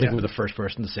 I don't think we're the first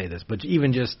person to say this, but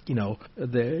even just,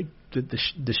 the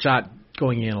shot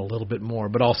going in a little bit more,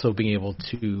 but also being able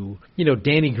to,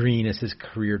 Danny Green as his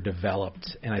career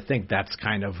developed, and I think that's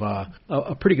kind of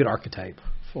a pretty good archetype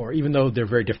for, even though they're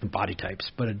very different body types,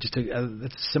 but it's a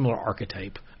similar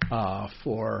archetype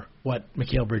for what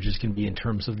Mikal Bridges can be in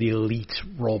terms of the elite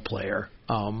role player.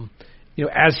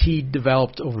 As he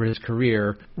developed over his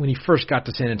career, when he first got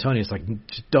to San Antonio, it's like,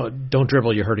 just don't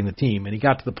dribble, you're hurting the team. And he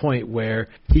got to the point where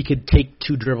he could take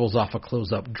 2 dribbles off a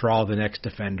close-up, draw the next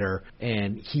defender,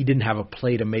 and he didn't have a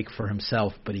play to make for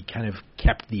himself, but he kind of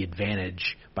kept the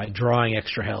advantage by drawing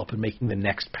extra help and making the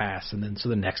next pass, and then so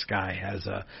the next guy has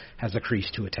a crease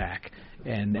to attack.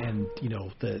 And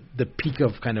the peak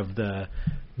of kind of the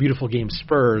beautiful game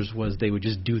Spurs was they would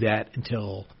just do that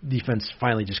until defense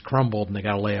finally just crumbled and they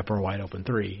got a layup or a wide open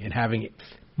 3. And having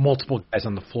multiple guys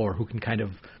on the floor who can kind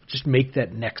of just make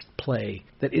that next play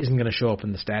that isn't going to show up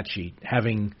in the stat sheet,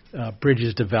 having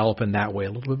Bridges develop in that way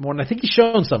a little bit more. And I think he's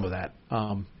shown some of that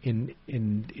in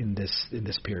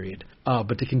this period.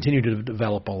 But to continue to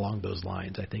develop along those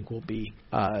lines, I think will be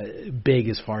big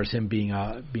as far as him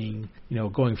being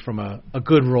going from a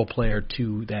good role player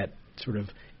to that sort of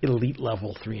elite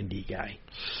level 3-and-D guy.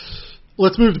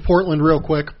 Let's move to Portland real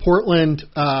quick. Portland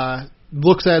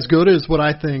looks as good as what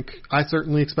I think I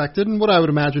certainly expected and what I would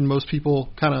imagine most people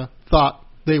kind of thought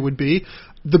they would be.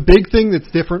 The big thing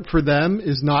that's different for them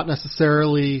is not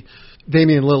necessarily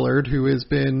Damian Lillard, who has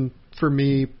been, for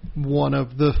me, one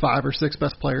of the 5 or 6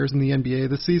 best players in the NBA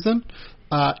this season.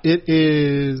 It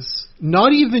is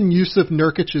not even Jusuf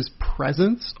Nurkic's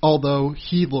presence, although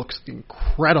he looks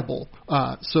incredible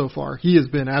so far. He has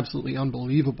been absolutely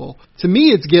unbelievable. To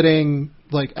me, it's getting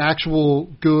like actual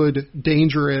good,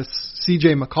 dangerous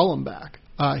C.J. McCollum back.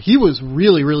 He was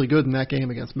really, really good in that game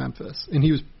against Memphis, and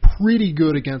he was pretty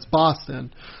good against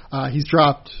Boston. He's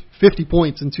dropped 50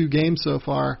 points in 2 games so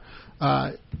far.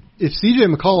 If C.J.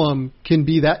 McCollum can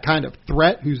be that kind of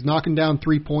threat who's knocking down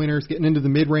 3-pointers, getting into the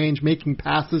mid-range, making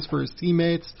passes for his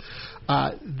teammates,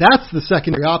 that's the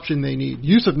secondary option they need.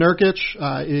 Jusuf Nurkic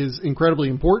is incredibly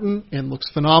important and looks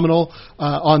phenomenal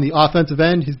on the offensive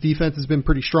end. His defense has been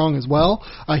pretty strong as well.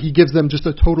 He gives them just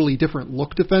a totally different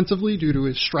look defensively due to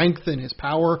his strength and his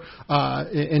power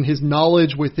and his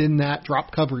knowledge within that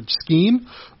drop coverage scheme.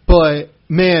 But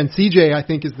man, CJ, I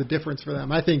think, is the difference for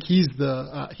them. I think he's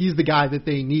the guy that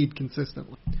they need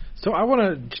consistently. So I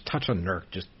want to touch on Nurk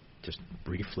just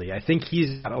briefly. I think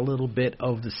he's got a little bit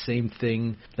of the same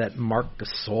thing that Marc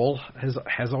Gasol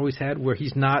has always had, where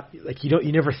he's not like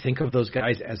you never think of those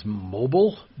guys as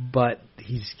mobile, but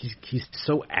he's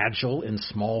so agile in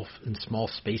small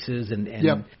spaces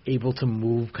and able to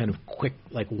move kind of quick,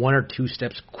 like 1 or 2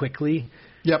 steps quickly.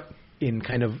 Yep. In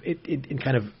kind of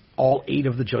all 8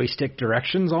 of the joystick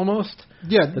directions almost.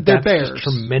 Yeah, they're bears.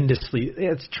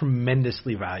 It's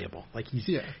tremendously valuable. Like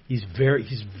he's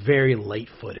very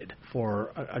late-footed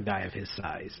for a guy of his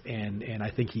size, and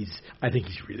I think he's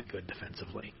really good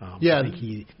defensively.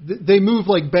 They move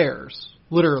like bears,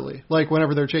 literally. Like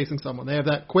whenever they're chasing someone, they have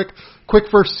that quick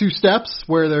first 2 steps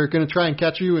where they're going to try and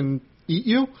catch you and eat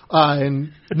you.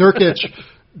 And Nurkic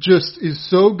just is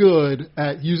so good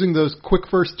at using those quick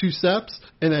first 2 steps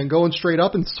and then going straight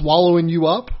up and swallowing you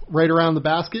up right around the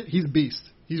basket. He's a beast.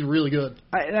 He's really good.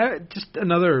 Just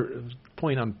another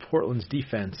point on Portland's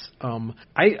defense.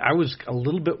 I was a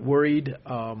little bit worried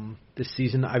this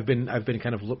season. I've been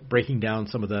kind of breaking down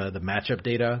some of the matchup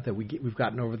data that we've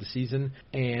gotten over the season,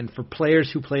 and for players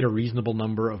who played a reasonable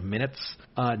number of minutes,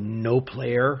 no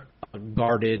player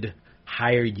guarded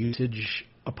higher usage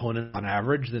opponent on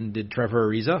average than did Trevor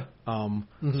Ariza.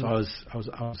 So I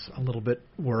was a little bit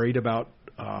worried about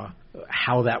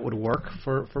how that would work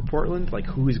for Portland, like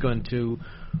who's going to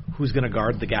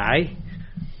guard the guy.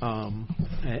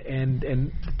 And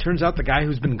it turns out the guy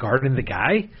who's been guarding the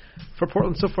guy for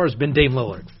Portland so far has been Dame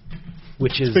Lillard,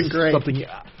 which is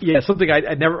something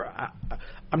I never.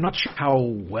 I'm not sure how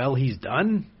well he's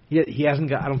done. He hasn't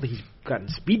got. I don't think he's gotten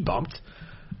speed bumped.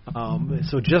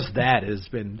 So just that has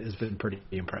been pretty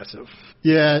impressive.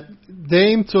 Yeah,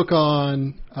 Dame took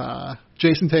on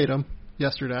Jason Tatum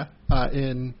yesterday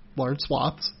in large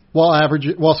swaths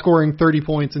while scoring 30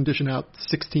 points and dishing out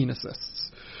 16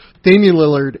 assists. Damian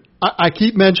Lillard, I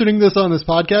keep mentioning this on this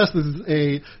podcast. This is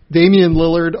a Damian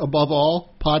Lillard above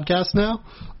all podcast now.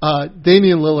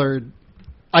 Damian Lillard,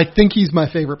 I think he's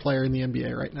my favorite player in the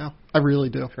NBA right now. I really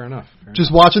do. Fair enough.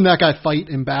 Just watching that guy fight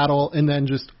and battle and then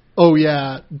just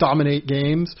dominate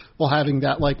games while having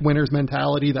that like winner's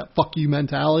mentality, that fuck you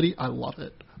mentality. I love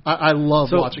it. I love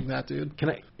watching that dude. Can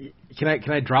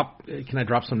I drop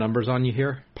some numbers on you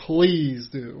here? Please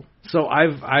do. So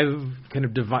I've kind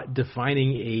of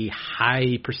defining a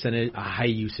high percentage, a high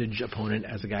usage opponent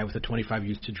as a guy with a 25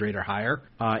 usage rate or higher.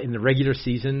 In the regular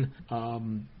season,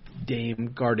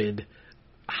 Dame guarded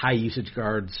high usage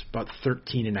guards about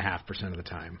 13.5% of the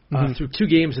time. Through 2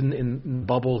 games in the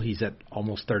bubble, he's at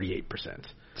almost 38%.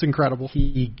 It's incredible.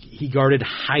 He guarded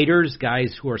hiders,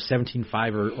 guys who are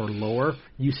 17.5 or lower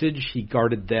usage. He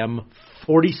guarded them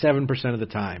 47% of the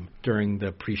time during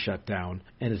the pre-shutdown,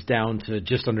 and is down to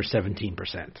just under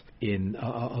 17%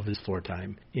 of his floor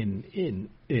time in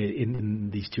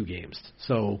these 2 games.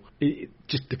 So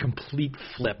just the complete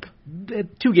flip.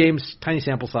 2 games, tiny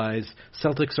sample size.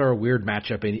 Celtics are a weird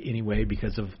matchup anyway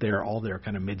because of all their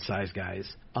kind of mid-sized guys.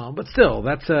 But still,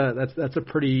 that's a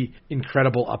pretty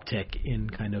incredible uptick in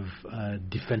kind of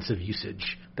defensive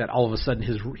usage. That all of a sudden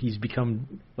he's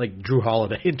become like Drew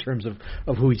Holiday in terms of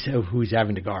who he's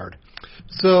having to guard.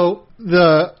 So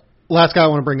the last guy I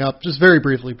want to bring up, just very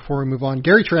briefly before we move on,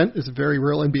 Gary Trent is a very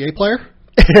real NBA player,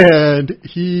 and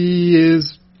he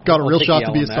is got a real shot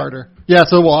to be a starter. Yeah,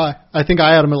 so will I. I think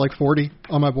I had him at like 40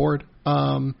 on my board.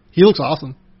 He looks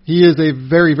awesome. He is a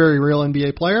very, very real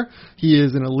NBA player. He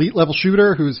is an elite level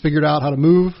shooter who's figured out how to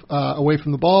move away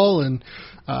from the ball, and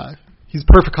he's a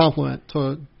perfect complement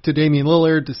to Damian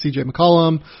Lillard, to CJ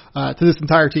McCollum, to this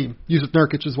entire team. Yusuf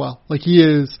Nurkic as well. Like, he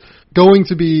is going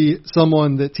to be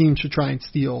someone that teams should try and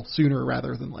steal sooner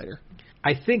rather than later.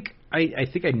 I think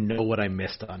I know what I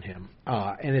missed on him,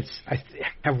 and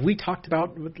have we talked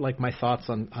about like my thoughts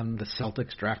on the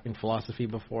Celtics drafting philosophy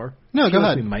before? No, go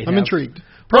ahead. I'm intrigued.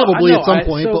 Probably at some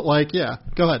point, but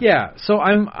go ahead. Yeah, so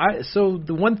so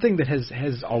the one thing that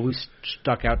has always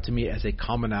stuck out to me as a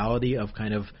commonality of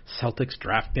kind of Celtics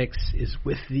draft picks is,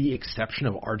 with the exception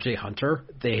of R.J. Hunter,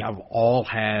 they have all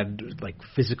had like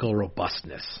physical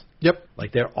robustness. Yep.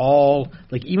 Like, they're all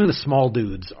like, even the small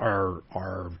dudes are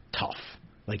tough.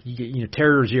 Like,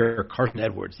 Terry Rozier or Carson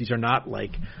Edwards, these are not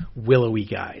like willowy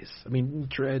guys. I mean,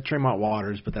 Tremont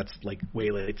Waters, but that's like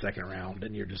way late second round,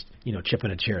 and you're just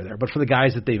chipping a chair there. But for the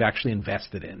guys that they've actually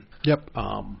invested in, yep.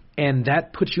 And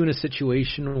that puts you in a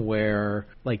situation where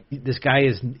like this guy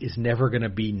is never going to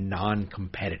be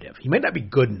non-competitive. He might not be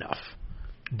good enough,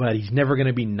 but he's never going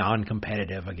to be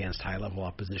non-competitive against high-level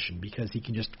opposition because he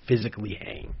can just physically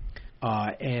hang.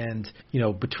 And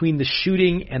between the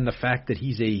shooting and the fact that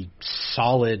he's a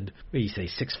solid, what do you say,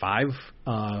 6'5"?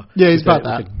 Yeah, he's about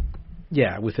that.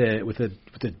 With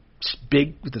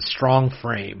a strong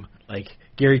frame. Like,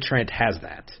 Gary Trent has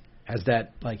that.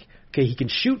 Like, okay, he can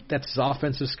shoot. That's his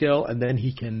offensive skill, and then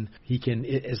he can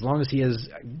as long as he has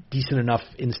decent enough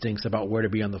instincts about where to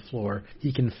be on the floor,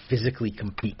 he can physically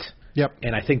compete. Yep.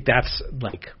 And I think that's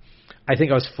like, I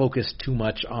think I was focused too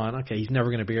much on, okay, he's never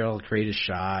going to be able to create a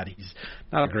shot. He's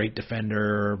not a great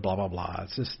defender, blah, blah, blah.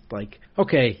 It's just like,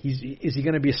 okay, is he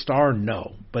going to be a star?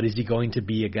 No. But is he going to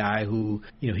be a guy who,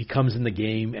 he comes in the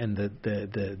game and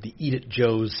the Eat It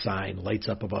Joe's sign lights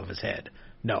up above his head?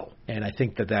 No. And I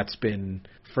think that's been,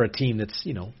 for a team that's,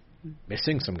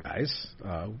 missing some guys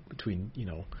between,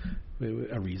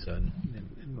 Ariza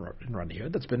and Rodney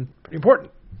Hood, that's been pretty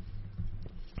important.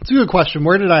 It's a good question.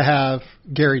 Where did I have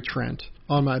Gary Trent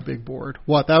on my big board?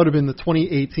 That would have been the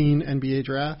 2018 NBA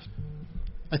draft.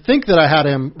 I think that I had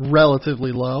him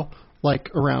relatively low, like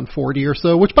around 40 or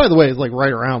so, which, by the way, is like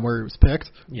right around where he was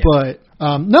picked. Yeah. But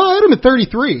no, I had him at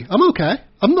 33. I'm okay.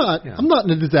 I'm not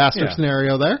in a disaster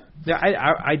scenario there. Yeah,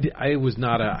 I was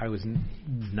not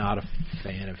a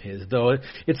fan of his, though.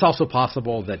 It's also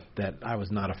possible that I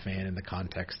was not a fan in the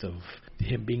context of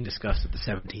him being discussed at the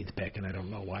 17th pick, and I don't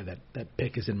know why that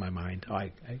pick is in my mind. Oh,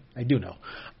 I do know.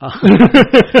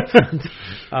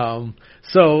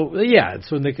 So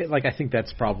I think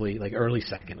that's probably like early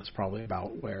second is probably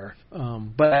about where.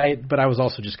 But I was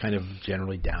also just kind of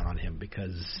generally down on him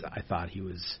because I thought he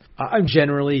was. I'm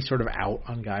generally sort of out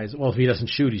on guys. Well, if he doesn't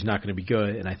shoot, he's not going to be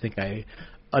good, and I think I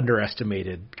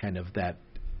underestimated kind of that,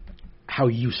 how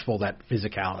useful that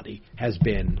physicality has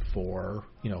been for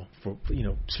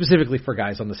specifically for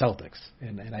guys on the Celtics,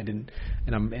 and I didn't,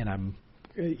 and I'm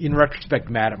in retrospect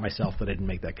mad at myself that I didn't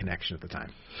make that connection at the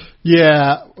time.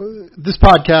 Yeah, this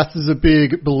podcast is a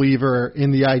big believer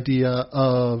in the idea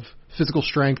of physical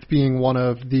strength being one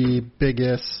of the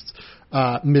biggest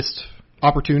missed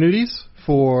opportunities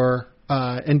for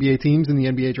NBA teams in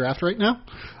the NBA draft right now.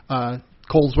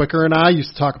 Cole Zwicker and I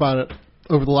used to talk about it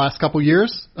over the last couple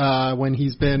years when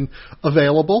he's been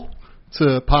available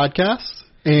to podcasts.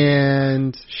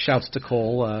 And shouts to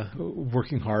Cole,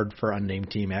 working hard for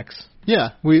unnamed Team X. Yeah,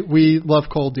 we love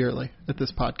Cole dearly at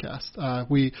this podcast.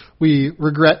 We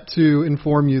regret to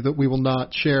inform you that we will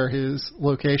not share his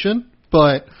location,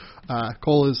 but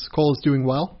Cole is doing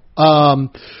well.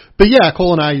 But yeah,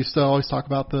 Cole and I used to always talk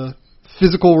about the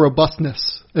physical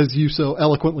robustness, as you so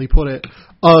eloquently put it,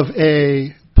 of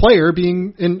a player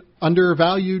being an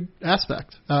undervalued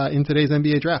aspect in today's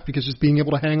NBA draft, because just being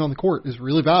able to hang on the court is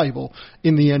really valuable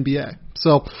in the NBA.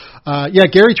 So, yeah,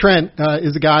 Gary Trent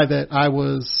is a guy that I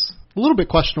was a little bit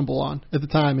questionable on at the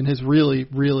time and has really,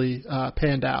 really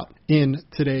panned out in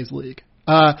today's league.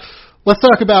 Let's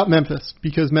talk about Memphis,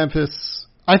 because Memphis,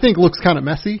 I think, looks kind of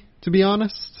messy, to be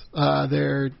honest.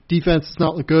 Their defense does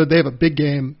not look good. They have a big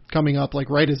game coming up, like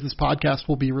right as this podcast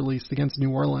will be released, against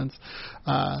New Orleans.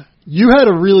 You had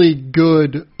a really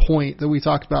good point that we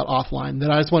talked about offline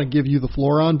that I just want to give you the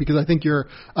floor on, because I think you're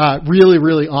really,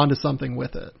 really onto something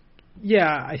with it.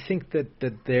 Yeah, I think that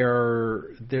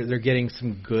they're getting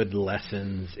some good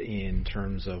lessons in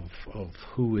terms of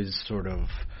who is sort of.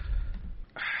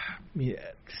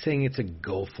 Saying it's a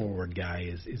go-forward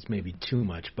guy is maybe too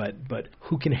much, but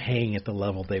who can hang at the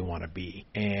level they want to be.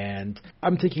 And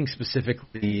I'm thinking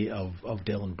specifically of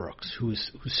Dylan Brooks,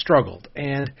 who's struggled.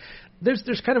 And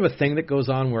there's kind of a thing that goes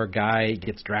on where a guy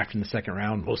gets drafted in the second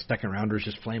round. Most second-rounders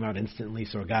just flame out instantly,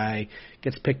 so a guy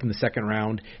gets picked in the second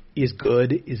round, is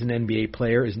good, is an NBA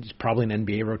player, is probably an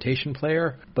NBA rotation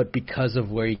player, but because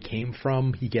of where he came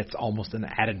from, he gets almost an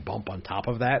added bump on top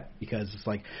of that, because it's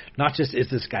like, not just is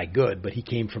this guy good, but he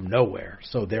came from nowhere,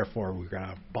 so therefore we're going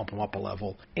to bump him up a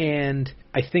level. And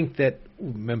I think that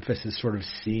Memphis is sort of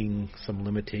seeing some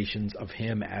limitations of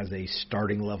him as a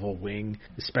starting level wing,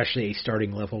 especially a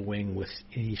starting level wing with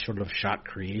any sort of shot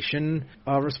creation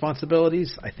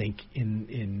responsibilities. I think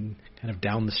in kind of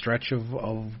down the stretch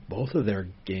of both of their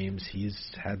games, he's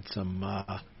had some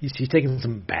he's taken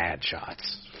some bad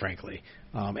shots, frankly,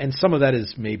 and some of that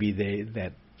is maybe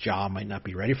that Ja might not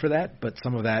be ready for that, but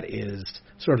some of that is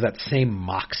sort of that same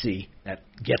moxie that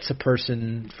gets a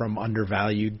person from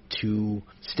undervalued to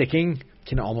sticking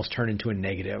can almost turn into a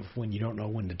negative when you don't know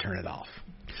when to turn it off.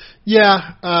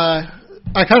 Yeah,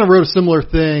 I kind of wrote a similar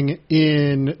thing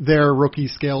in their rookie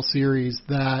scale series,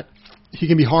 that he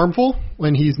can be harmful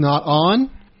when he's not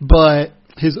on, but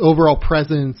his overall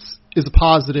presence is a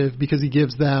positive because he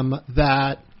gives them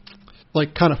that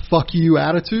like kind of fuck you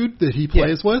attitude that he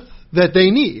plays with that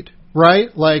they need,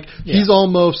 right? Like he's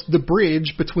almost the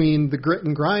bridge between the grit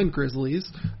and grind Grizzlies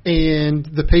and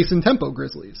the pace and tempo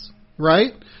Grizzlies,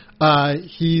 right?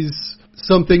 He's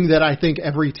something that I think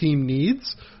every team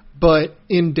needs, but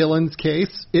in Dylan's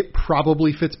case, it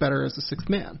probably fits better as a sixth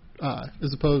man,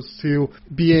 as opposed to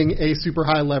being a super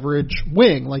high leverage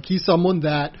wing. Like he's someone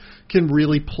that can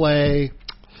really play.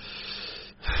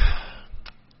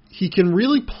 He can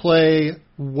really play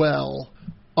well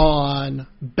on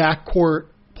backcourt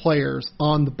players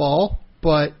on the ball,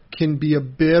 but can be a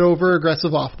bit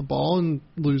over-aggressive off the ball and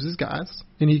loses guys.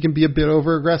 And he can be a bit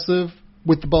over-aggressive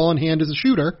with the ball in hand as a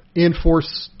shooter and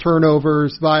force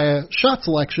turnovers via shot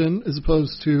selection as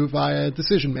opposed to via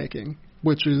decision-making,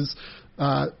 which is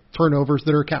turnovers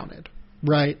that are counted,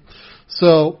 right?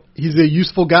 So he's a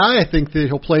useful guy. I think that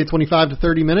he'll play 25 to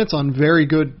 30 minutes on very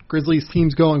good Grizzlies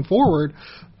teams going forward,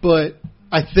 but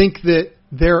I think that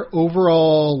their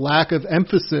overall lack of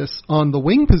emphasis on the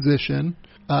wing position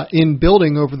in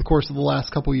building over the course of the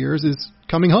last couple years is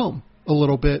coming home a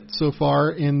little bit so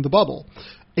far in the bubble.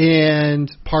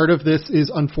 And part of this is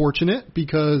unfortunate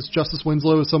because Justice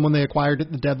Winslow is someone they acquired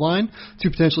at the deadline to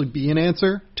potentially be an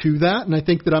answer to that. And I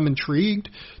think that I'm intrigued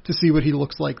to see what he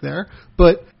looks like there.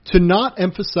 But to not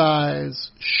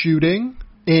emphasize shooting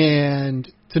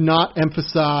and to not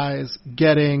emphasize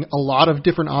getting a lot of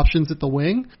different options at the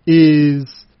wing is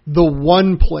the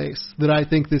one place that I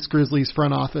think this Grizzlies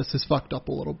front office has fucked up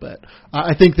a little bit.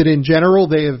 I think that in general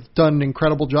they have done an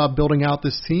incredible job building out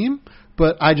this team,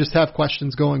 but I just have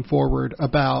questions going forward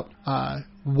about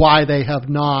why they have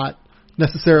not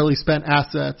necessarily spent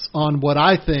assets on what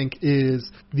I think is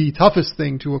the toughest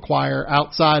thing to acquire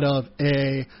outside of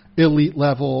a elite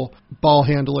level ball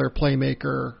handler,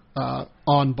 playmaker,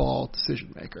 on-ball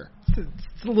decision maker.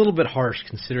 It's a little bit harsh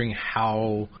considering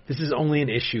how this is only an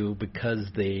issue because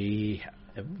they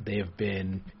have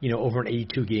been, over an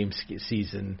 82-game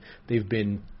season, they've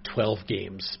been 12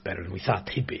 games better than we thought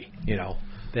they'd be.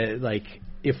 That like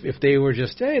if they were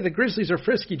just, hey, the Grizzlies are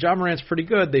frisky, Ja Morant's pretty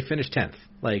good, they finished 10th.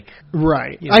 Like,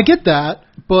 right. I get that,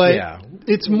 but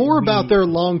it's more about their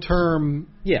long-term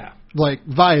like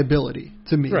viability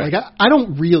to me. Right. Like I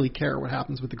don't really care what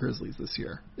happens with the Grizzlies this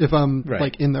year if I'm Right.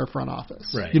 like in their front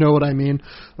office. Right. You know what I mean?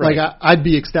 Right. Like I'd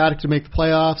be ecstatic to make the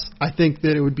playoffs. I think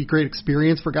that it would be great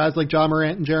experience for guys like John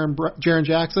Morant and Jaren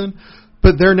Jackson.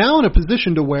 But they're now in a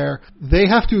position to where they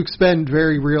have to expend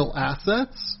very real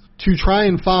assets to try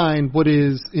and find what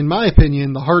is, in my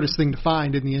opinion, the hardest thing to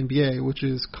find in the NBA, which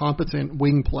is competent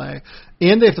wing play.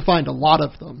 And they have to find a lot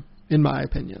of them, in my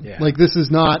opinion. Yeah. Like this is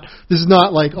not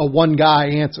like a one guy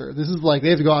answer. This is like they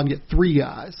have to go out and get 3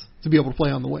 guys to be able to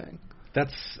play on the wing. I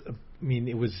mean,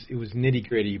 it was nitty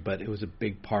gritty, but it was a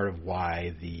big part of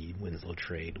why the Winslow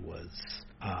trade was.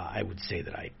 I would say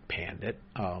that I panned it.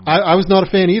 I was not a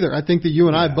fan either. I think that you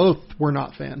and I Yeah. both were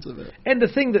not fans of it. And the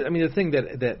thing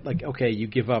that like, okay, you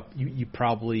give up, you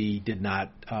probably did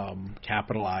not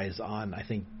capitalize on. I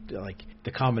think like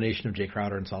the combination of Jay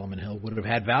Crowder and Solomon Hill would have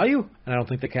had value, and I don't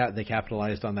think they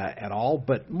capitalized on that at all.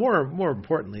 But more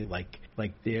importantly, like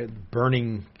they're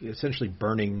essentially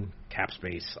burning cap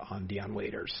space on Dion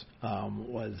Waiters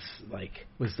was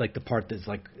like the part that's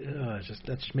like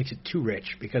that just makes it too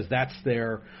rich, because that's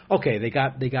their okay. They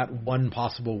got one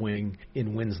possible wing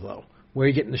in Winslow. Where are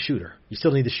you getting the shooter? You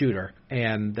still need the shooter,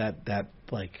 and that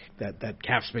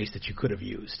cap space that you could have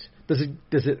used. Does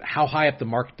it how high up the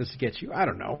market does it get you? I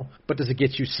don't know, but does it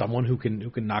get you someone who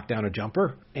can knock down a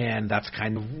jumper? And that's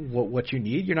kind of what you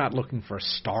need. You're not looking for a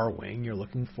star wing. You're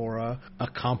looking for a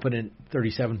competent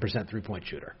 37% 3-point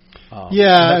shooter. That's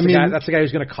the guy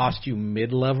who's going to cost you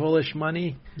mid-level-ish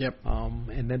money. Yep.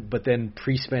 But then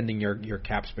pre-spending your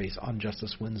cap space on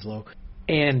Justice Winslow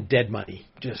and dead money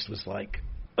just was like,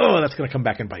 oh, that's going to come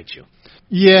back and bite you.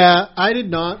 Yeah, I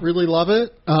did not really love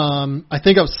it. I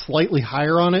think I was slightly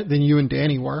higher on it than you and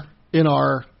Danny were in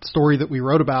our story that we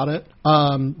wrote about it.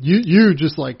 You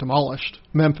just like demolished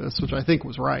Memphis, which I think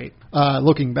was right.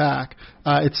 Looking back,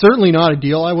 it's certainly not a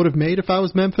deal I would have made if I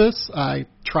was Memphis. I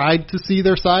tried to see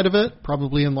their side of it,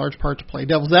 probably in large part to play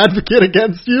devil's advocate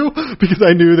against you, because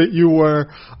I knew that you were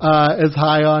as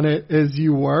high on it as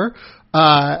you were.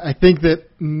 I think that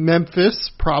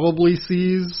Memphis probably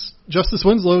sees Justice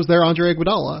Winslow as their Andre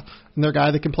Iguodala, and they're a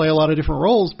guy that can play a lot of different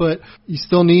roles, but you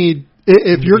still need,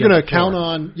 if you're going to count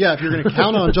on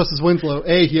Justice Winslow,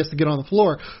 A, he has to get on the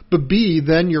floor, but B,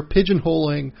 then you're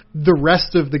pigeonholing the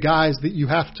rest of the guys that you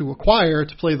have to acquire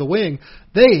to play the wing.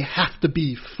 They have to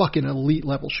be fucking elite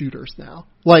level shooters now.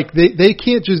 Like, they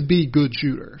can't just be good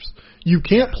shooters. You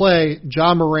can't play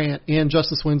Ja Morant and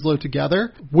Justice Winslow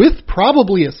together with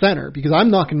probably a center, because I'm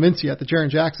not convinced yet that Jaren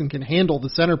Jackson can handle the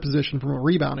center position from a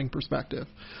rebounding perspective.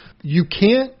 You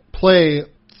can't play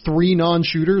 3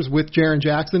 non-shooters with Jaren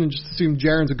Jackson and just assume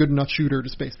Jaren's a good enough shooter to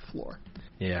space the floor.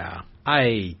 Yeah.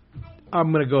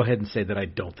 I'm going to go ahead and say that I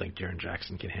don't think Jaren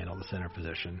Jackson can handle the center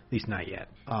position, at least not yet.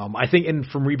 I think, and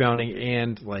from rebounding,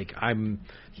 and like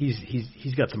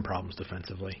he's got some problems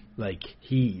defensively. Like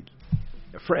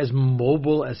for as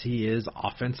mobile as he is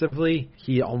offensively,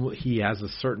 he has a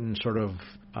certain sort of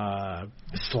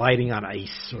sliding on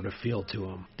ice sort of feel to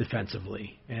him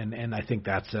defensively, and I think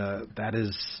that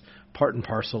is part and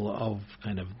parcel of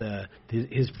kind of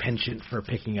his penchant for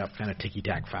picking up kind of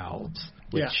ticky-tack fouls,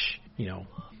 which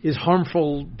is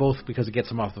harmful both because it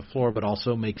gets him off the floor, but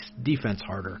also makes defense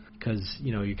harder, because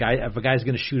if a guy's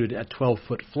going to shoot a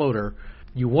 12-foot floater,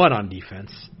 you won on defense,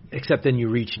 except then you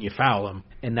reach and you foul him,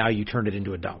 and now you turn it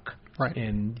into a dunk. Right.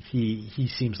 And he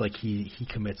seems like he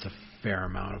commits a fair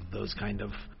amount of those kind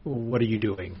of, what are you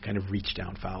doing, kind of reach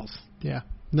down fouls. Yeah.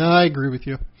 No, I agree with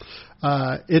you.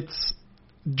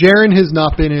 Jaren has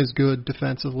not been as good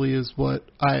defensively as what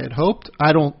I had hoped.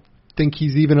 I don't think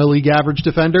he's even a league average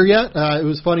defender yet. It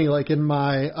was funny, like in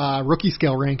my rookie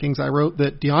scale rankings, I wrote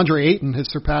that DeAndre Ayton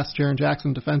has surpassed Jaren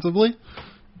Jackson defensively,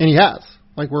 and he has.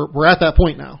 Like we're at that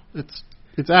point now.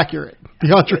 It's accurate.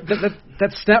 DeAndre.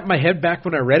 That snapped my head back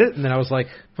when I read it, and then I was like,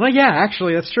 well, yeah,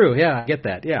 actually, that's true. Yeah, I get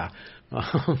that. Yeah.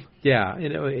 Yeah,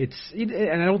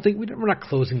 and I don't think we're not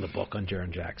closing the book on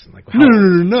Jaren Jackson. Like,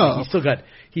 no.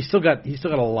 He's still got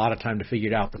a lot of time to figure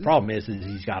it out. The problem is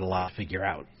he's got a lot to figure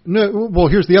out. No, well,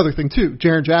 here's the other thing too.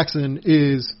 Jaren Jackson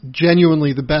is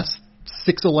genuinely the best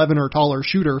 6'11" or taller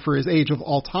shooter for his age of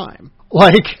all time.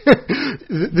 Like,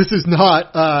 this is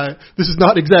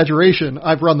not exaggeration.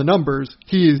 I've run the numbers.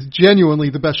 He is genuinely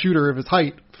the best shooter of his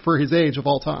height for his age of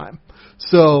all time.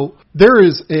 So there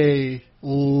is a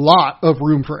lot of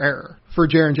room for error for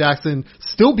Jaren Jackson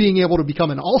still being able to become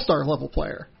an all-star level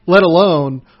player, let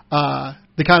alone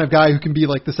the kind of guy who can be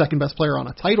like the second best player on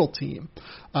a title team,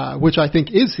 which I think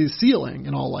is his ceiling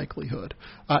in all likelihood,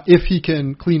 if he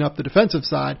can clean up the defensive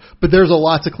side. But there's a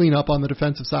lot to clean up on the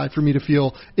defensive side for me to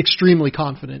feel extremely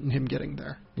confident in him getting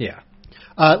there. Yeah.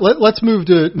 Let's move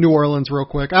to New Orleans real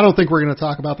quick. I don't think we're going to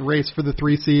talk about the race for the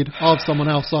 3 seed. I'll have someone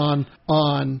else on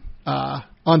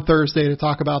Thursday to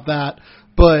talk about that.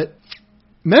 But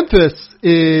New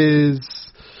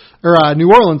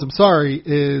Orleans,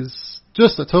 is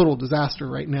just a total disaster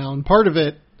right now. And part of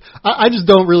it, I just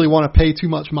don't really want to pay too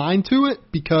much mind to it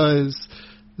because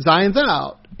Zion's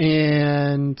out.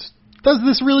 And does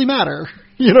this really matter?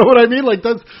 You know what I mean? Like,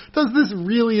 does this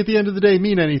really, at the end of the day,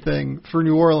 mean anything for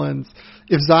New Orleans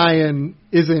if Zion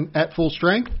isn't at full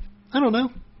strength? I don't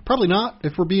know. Probably not,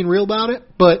 if we're being real about it.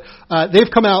 But they've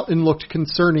come out and looked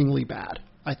concerningly bad,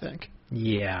 I think.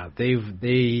 Yeah, they've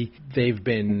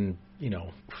been,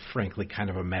 frankly, kind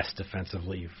of a mess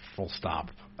defensively, full stop.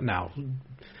 Now,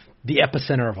 the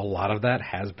epicenter of a lot of that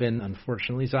has been,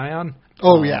 unfortunately, Zion.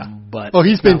 Oh, yeah. But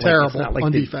he's been terrible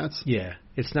on defense. Yeah.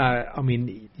 It's not, a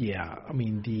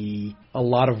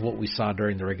lot of what we saw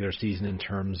during the regular season in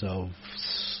terms of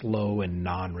slow and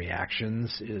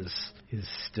non-reactions is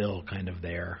still kind of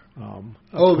there.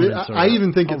 I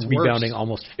even think it's rebounding worse.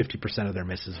 Almost 50% of their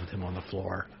misses with him on the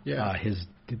floor. Yeah.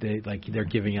 They're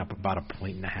giving up about 1.5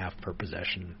 points per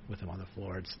possession with him on the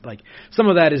floor. It's like some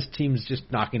of that is teams just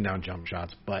knocking down jump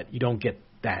shots, but you don't get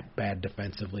that bad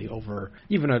defensively over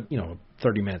even a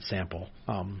 30-minute sample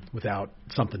without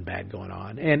something bad going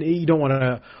on. And you don't want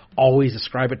to always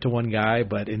ascribe it to one guy,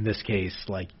 but in this case,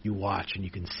 like, you watch and you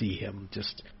can see him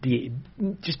just being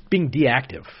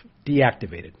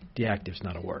deactivated. Deactive's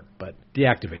not a word, but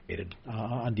deactivated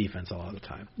on defense a lot of the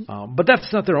time. But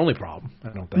that's not their only problem, I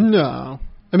don't think. No.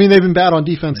 I mean, they've been bad on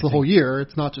defense the whole year.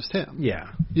 It's not just him. Yeah.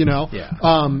 Yeah.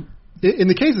 In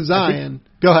the case of Zion,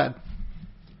 go ahead.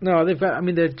 No, they've got. I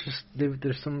mean,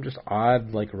 there's some just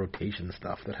odd rotation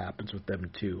stuff that happens with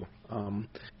them too.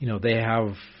 They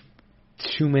have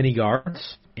too many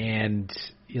guards, and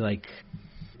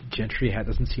Gentry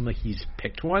doesn't seem like he's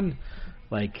picked one.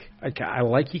 I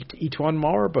like Etuan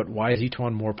Moore, but why is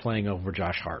Etuan Moore playing over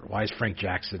Josh Hart? Why is Frank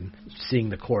Jackson seeing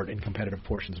the court in competitive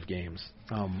portions of games?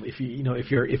 If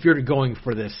you're going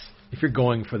for this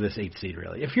 8th seed,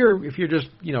 really, if you're just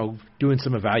doing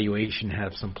some evaluation,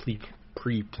 have some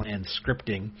pre-planned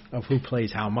scripting of who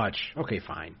plays how much, okay,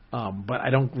 fine. But I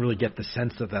don't really get the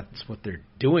sense that that's what they're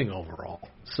doing overall.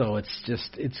 So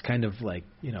it's kind of like,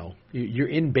 you're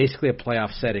in basically a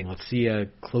playoff setting. Let's see a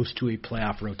close to a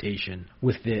playoff rotation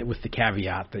with the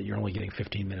caveat that you're only getting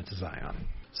 15 minutes of Zion.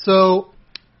 So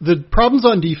the problems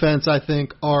on defense, I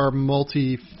think, are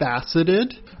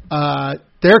multifaceted.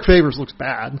 Derek Favors looks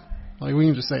bad. We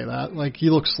can just say that. He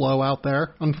looks slow out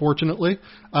there, unfortunately.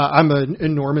 I'm an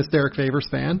enormous Derek Favors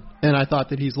fan, and I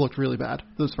thought that he's looked really bad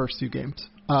those first 2 games.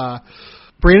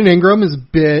 Brandon Ingram is a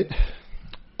bit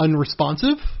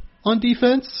unresponsive on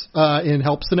defense in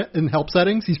help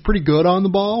settings. He's pretty good on the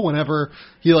ball whenever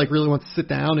he really wants to sit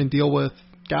down and deal with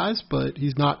guys, but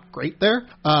he's not great there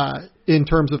in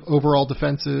terms of overall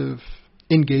defensive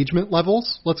engagement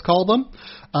levels, let's call them.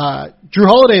 Drew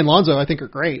Holiday and Lonzo, I think, are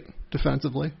great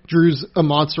defensively. Drew's a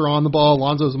monster on the ball.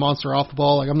 Lonzo's a monster off the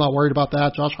ball. I'm not worried about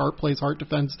that. Josh Hart plays hard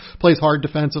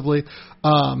defensively.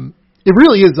 It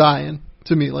really is Zion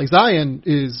to me. Zion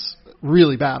is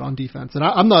really bad on defense, and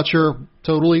I'm not sure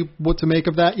totally what to make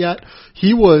of that yet.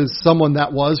 He was someone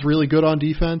that was really good on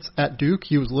defense at Duke.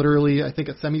 He was literally, I think,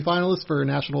 a semifinalist for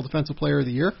National Defensive Player of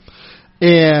the Year,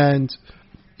 and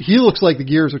he looks like the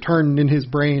gears are turning in his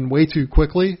brain way too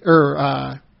quickly,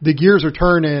 or the gears are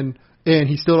turning and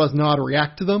he still doesn't know how to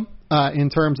react to them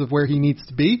in terms of where he needs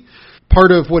to be.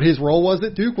 Part of what his role was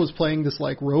at Duke was playing this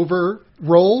rover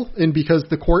role, and because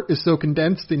the court is so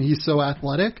condensed and he's so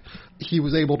athletic, he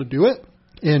was able to do it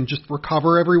and just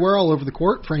recover everywhere all over the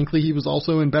court. Frankly, he was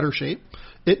also in better shape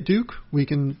at Duke. We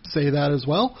can say that as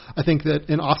well. I think that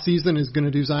an offseason is going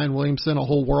to do Zion Williamson a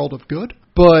whole world of good.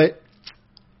 But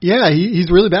yeah,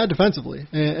 he's really bad defensively,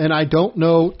 and I don't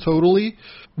know totally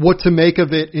what to make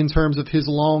of it in terms of his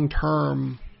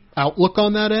long-term outlook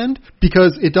on that end,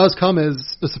 because it does come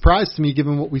as a surprise to me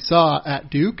given what we saw at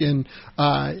Duke and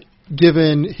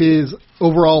given his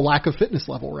overall lack of fitness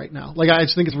level right now. I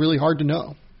just think it's really hard to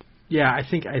know. Yeah, I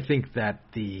think that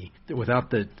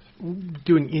without the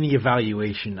doing any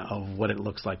evaluation of what it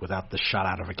looks like without the shot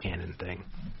out of a cannon thing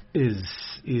is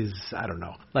I don't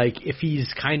know. If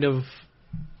he's kind of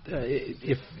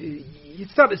if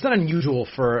it's not unusual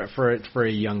for a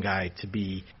young guy to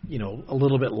be a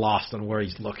little bit lost on where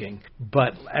he's looking,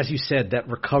 but as you said, that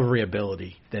recovery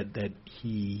ability that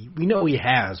we know he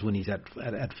has when he's at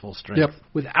full strength. Yep.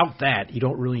 Without that, you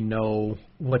don't really know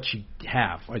what you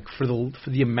have. Like for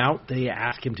the amount they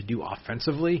ask him to do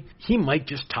offensively, he might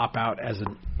just top out as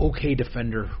an okay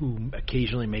defender who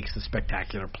occasionally makes the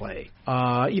spectacular play.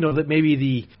 That maybe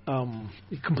the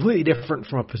completely different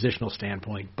from a positional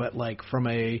standpoint, but like from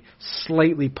a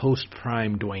slightly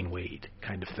post-prime Dwayne Wade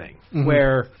kind of thing,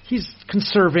 where he's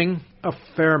conserving a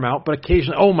fair amount, but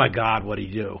occasionally, oh my God, what do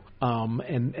you do?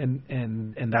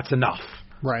 And that's enough.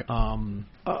 Right.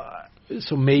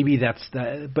 So maybe that's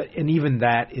that, and even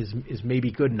that is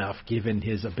maybe good enough given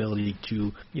his ability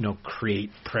to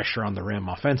create pressure on the rim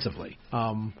offensively.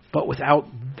 But without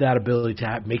that ability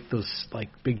to make those like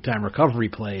big time recovery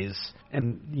plays,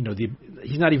 and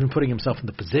he's not even putting himself in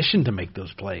the position to make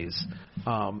those plays.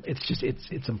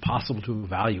 It's impossible to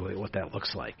evaluate what that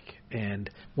looks like, and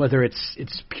whether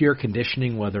it's pure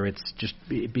conditioning, whether it's just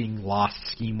being lost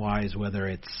scheme wise, whether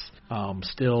it's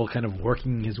still kind of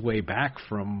working his way back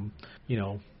from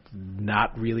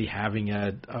not really having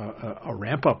a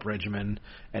ramp up regimen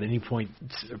at any point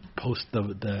post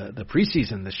the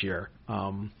preseason this year.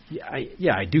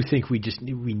 I do think we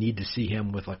need to see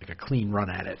him with like a clean run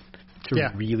at it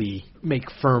to really make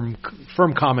firm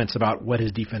comments about what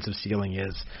his defensive ceiling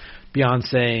is, beyond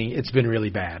saying it's been really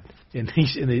bad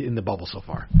in the bubble so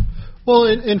far. Well,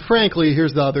 and frankly,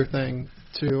 here's the other thing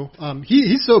too.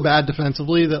 He's so bad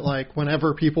defensively that like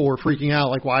whenever people were freaking out,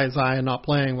 like why is Zion not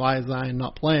playing? Why is Zion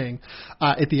not playing?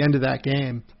 At the end of that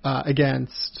game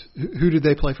against who did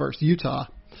they play first? Utah.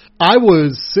 I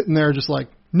was sitting there just like,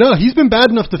 no, he's been bad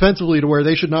enough defensively to where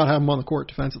they should not have him on the court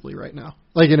defensively right now.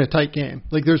 Like in a tight game,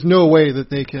 like there's no way that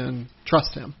they can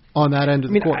trust him on that end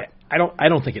of the court. I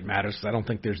don't think it matters. I don't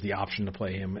think there's the option to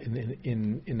play him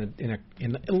in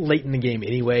late in the game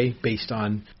anyway, based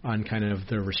on kind of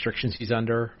the restrictions he's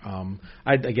under.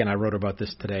 I wrote about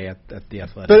this today at the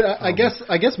Athletic. But I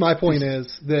guess my point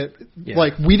is that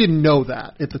like we didn't know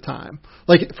that at the time.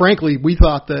 Like frankly, we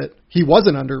thought that he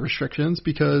wasn't under restrictions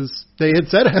because they had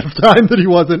said ahead of time that he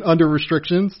wasn't under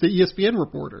restrictions to ESPN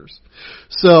reporters.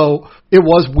 So it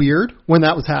was weird when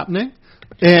that was happening.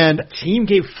 And the team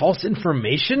gave false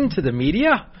information to the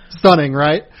media? Stunning,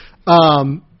 right?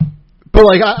 But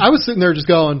like I was sitting there just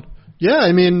going, yeah,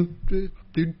 I mean,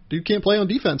 dude can't play on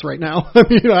defense right now. I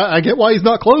mean, I get why he's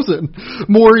not closing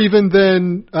more even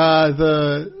than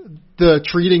the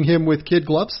treating him with kid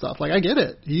glove stuff. Like I get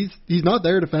it. He's not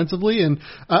there defensively, and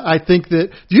I think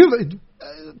that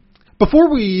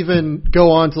before we even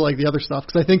go on to like the other stuff,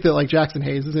 because I think that like Jackson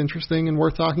Hayes is interesting and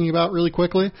worth talking about really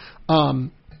quickly.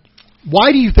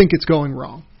 Why do you think it's going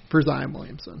wrong for Zion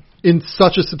Williamson in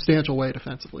such a substantial way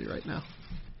defensively right now?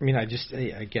 I mean, I think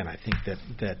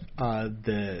that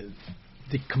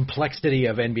the complexity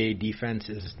of NBA defense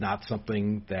is not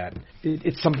something that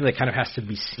it's something that kind of has to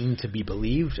be seen to be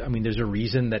believed. I mean, there's a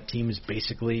reason that teams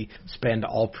basically spend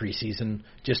all preseason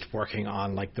just working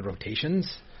on like the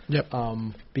rotations. Yep.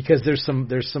 Because there's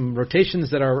some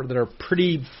rotations that are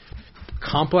pretty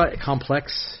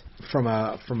complex. From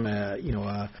a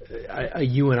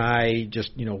you and I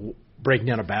just breaking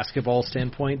down a basketball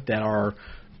standpoint that are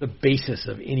the basis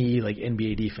of any like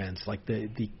NBA defense, like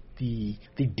the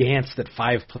dance that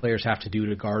five players have to do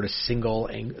to guard a simple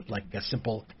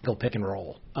pick and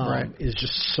roll is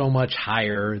just so much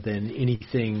higher than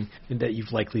anything that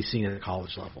you've likely seen at a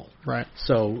college level. Right.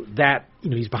 So that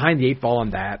he's behind the eight ball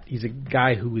on that. He's a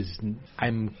guy who is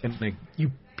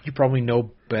you probably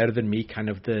know better than me kind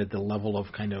of the level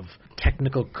of kind of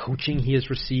technical coaching he has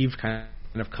received kind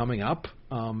of coming up.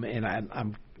 And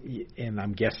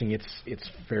I'm guessing it's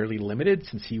fairly limited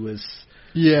since he was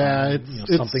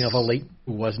it's something of a late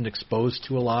who wasn't exposed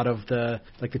to a lot of the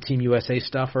Team USA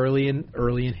stuff early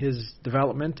in his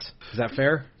development. Is that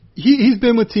fair? He's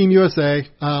been with Team USA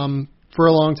for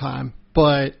a long time,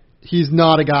 but he's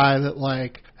not a guy that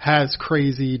like has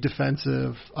crazy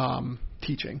defensive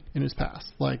teaching in his past.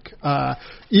 Like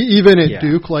even at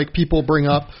Duke, like people bring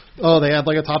up, they had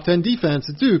like a top 10 defense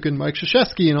at Duke and Mike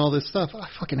Krzyzewski and all this stuff. I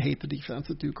fucking hate the defense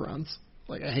that Duke runs.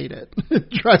 Like I hate it.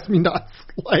 It drives me nuts.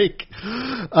 Like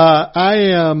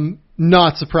I am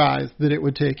not surprised that it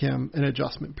would take him an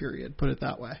adjustment period, put it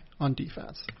that way, on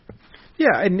defense.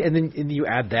 Yeah, and then you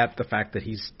add that the fact that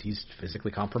he's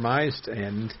physically compromised,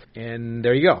 and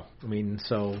there you go. I mean,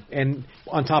 so, and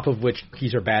on top of which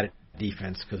rookies are bad at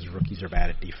defense because rookies are bad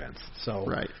at defense. So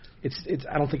right. It's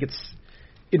I don't think it's,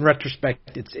 in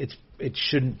retrospect, it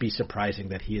shouldn't be surprising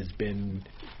that he has been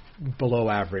below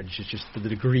average. It's just the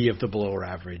degree of the below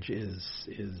average is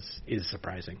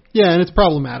surprising. Yeah, and it's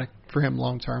problematic for him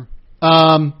long term.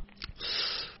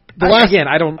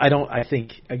 I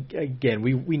think again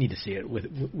we need to see it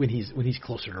when he's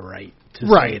closer to right to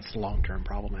say it's long term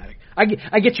problematic. I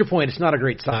get your point. It's not a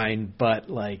great sign, but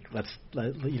like let's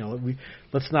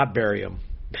not bury him.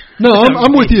 No,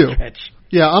 I'm with you.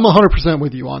 Yeah, I'm 100%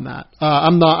 with you on that.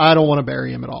 I don't want to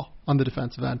bury him at all on the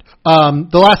defensive end.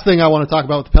 The last thing I want to talk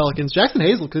about with the Pelicans, Jackson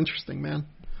Hayes looks interesting, man.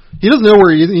 He doesn't know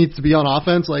where he needs to be on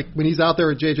offense. Like, when he's out there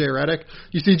with J.J. Redick,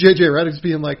 you see J.J. Redick's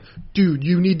being like, dude,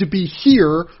 you need to be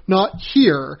here, not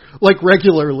here, like,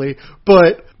 regularly.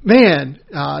 But, man,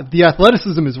 the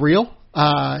athleticism is real.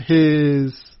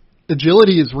 His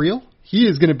agility is real. He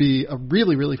is going to be a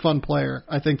really, really fun player,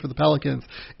 I think, for the Pelicans.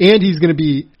 And he's going to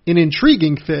be an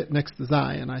intriguing fit next to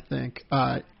Zion, I think,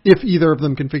 if either of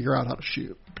them can figure out how to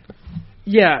shoot.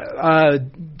 Yeah,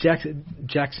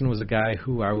 Jackson was a guy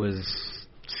who I was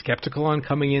skeptical on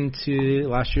coming into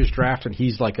last year's draft, and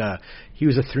he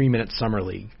was a 3-minute summer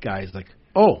league guy. He's like,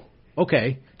 oh,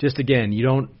 okay. Just again,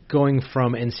 going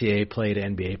from NCAA play to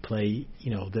NBA play,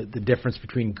 the difference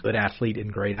between good athlete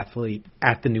and great athlete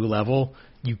at the new level,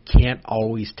 you can't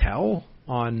always tell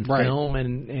on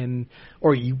film,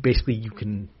 or you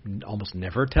can almost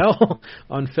never tell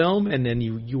on film, and then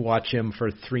you watch him for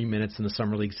 3 minutes in the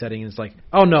summer league setting, and it's like,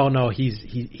 oh no,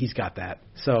 he's got that.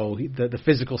 So the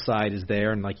physical side is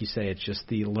there, and like you say, it's just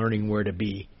the learning where to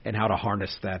be and how to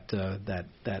harness that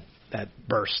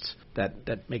burst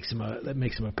that makes him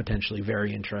a potentially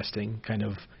very interesting kind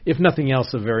of, if nothing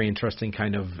else, a very interesting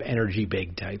kind of energy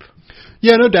big type.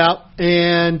 Yeah, no doubt,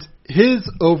 and his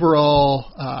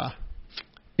overall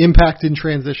impact in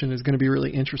transition is going to be really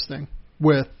interesting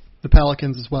with the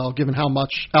Pelicans as well, given how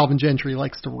much Alvin Gentry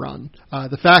likes to run.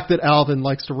 The fact that Alvin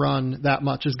likes to run that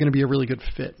much is going to be a really good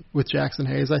fit with Jackson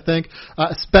Hayes, I think,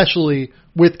 especially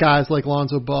with guys like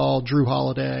Lonzo Ball, Drew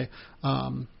Holiday,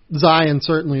 Zion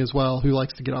certainly as well, who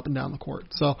likes to get up and down the court.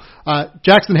 So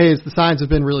Jackson Hayes, the signs have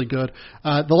been really good.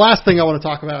 The last thing I want to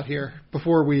talk about here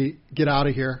before we get out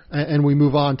of here and we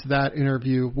move on to that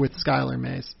interview with Skylar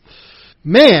Mays.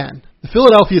 Man, the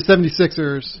Philadelphia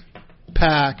 76ers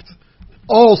packed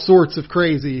all sorts of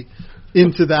crazy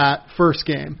into that first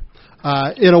game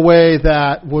in a way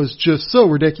that was just so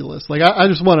ridiculous. Like, I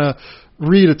just want to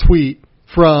read a tweet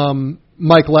from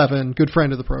Mike Levin, good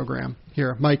friend of the program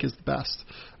here. Mike is the best.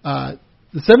 The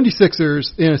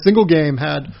 76ers in a single game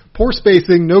had poor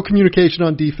spacing, no communication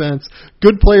on defense,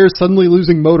 good players suddenly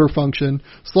losing motor function,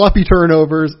 sloppy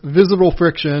turnovers, visible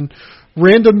friction,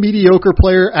 random mediocre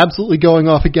player absolutely going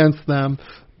off against them,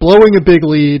 blowing a big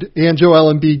lead, and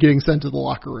Joel Embiid getting sent to the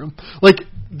locker room. Like,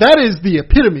 that is the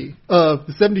epitome of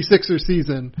the 76ers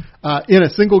season in a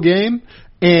single game,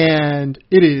 and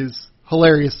it is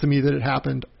hilarious to me that it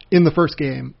happened in the first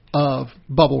game of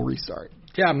bubble restart.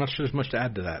 Yeah, I'm not sure there's much to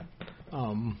add to that.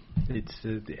 It's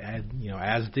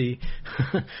as the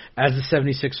as the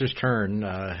 76ers turn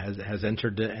has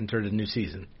entered a new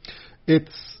season.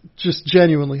 It's just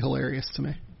genuinely hilarious to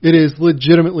me. It is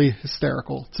legitimately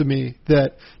hysterical to me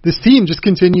that this team just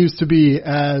continues to be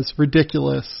as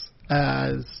ridiculous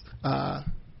as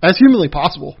humanly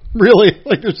possible. Really,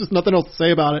 like, there's just nothing else to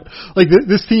say about it. Like,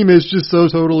 this team is just so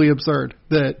totally absurd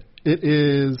that it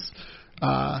is.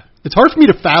 It's hard for me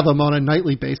to fathom on a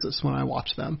nightly basis when I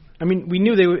watch them. I mean, we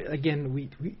knew they were, again,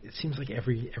 it seems like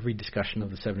every discussion of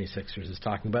the 76ers is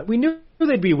talking about, we knew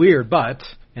they'd be weird,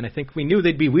 and I think we knew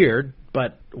they'd be weird,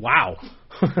 but wow.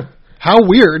 How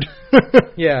weird.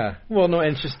 Yeah. Well, no,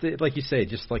 and it's just, like you say,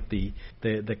 just like the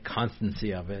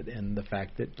constancy of it and the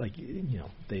fact that, like,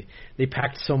 they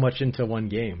packed so much into one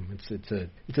game.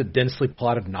 It's a densely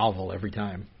plotted novel every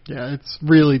time. Yeah, it's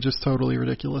really just totally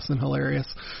ridiculous and hilarious.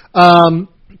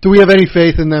 Do we have any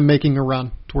faith in them making a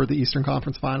run toward the Eastern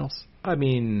Conference Finals? I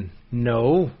mean,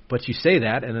 no, but you say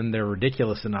that, and then they're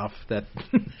ridiculous enough that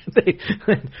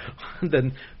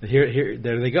then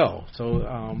there they go.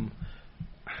 So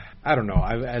I don't know.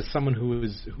 As someone who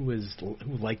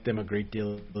liked them a great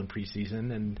deal in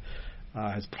preseason and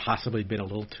has possibly been a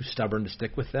little too stubborn to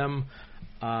stick with them,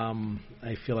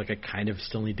 I feel like I kind of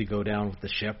still need to go down with the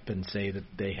ship and say that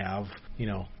they have,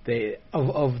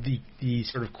 of the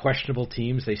sort of questionable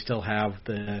teams, they still have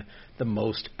the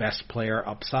most best player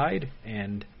upside,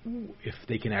 and if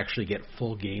they can actually get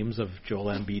full games of Joel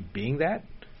Embiid being that,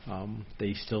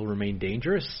 they still remain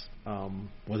dangerous.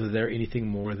 Whether they're anything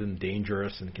more than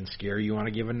dangerous and can scare you on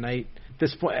a given night, at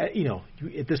this point,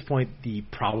 at this point, the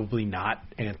probably not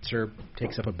answer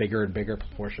takes up a bigger and bigger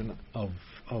proportion of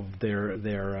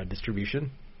their distribution.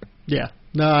 Yeah,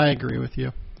 no, I agree with you.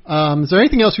 Is there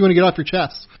anything else you want to get off your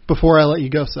chest before I let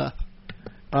you go, Seth?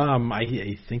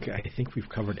 I think we've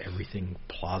covered everything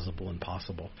plausible and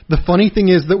possible. The funny thing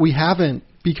is that we haven't,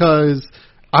 because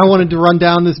I wanted to run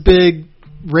down this big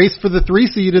race for the 3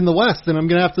 seed in the West, and I'm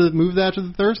going to have to move that to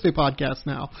the Thursday podcast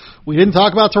now. We didn't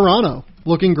talk about Toronto.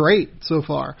 Looking great so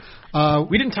far.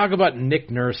 We didn't talk about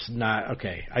Nick Nurse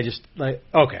okay.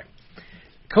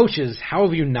 Coaches, how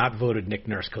have you not voted Nick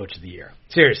Nurse Coach of the Year?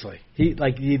 Seriously,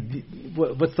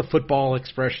 what's the football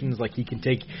expressions? Like he can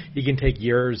take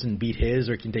yours and beat his,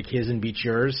 or he can take his and beat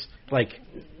yours. Like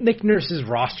Nick Nurse's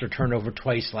roster turned over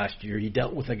twice last year. He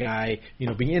dealt with a guy,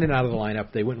 being in and out of the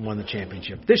lineup. They went and won the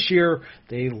championship. This year,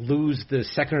 they lose the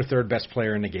second or third best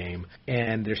player in the game,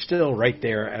 and they're still right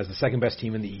there as the second best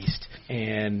team in the East.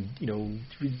 And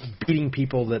beating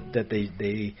people that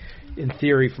they in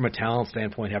theory, from a talent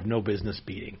standpoint, have no business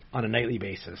beating on a nightly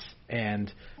basis.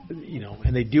 And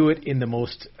and they do it in the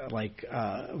most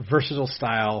versatile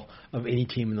style of any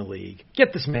team in the league.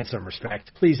 Get this man some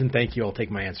respect, please, and thank you. I'll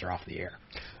take my answer off the air.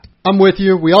 I'm with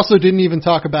you. We also didn't even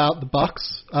talk about the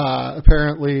Bucks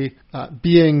apparently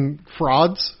being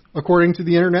frauds, according to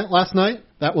the internet last night.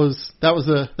 That was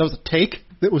a take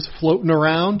that was floating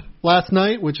around last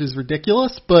night, which is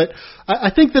ridiculous. But I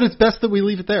think that it's best that we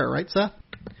leave it there, right, Seth?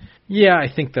 Yeah,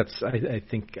 I think that's. I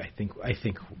think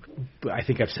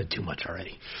I've said too much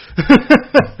already.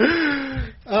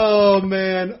 Oh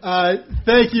man!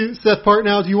 Thank you, Seth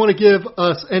Partnow. Do you want to give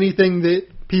us anything that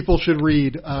people should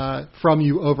read from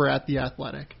you over at The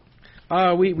Athletic?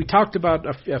 We talked about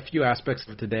a few aspects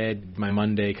of today. My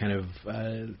Monday kind of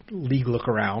league look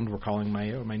around, we're calling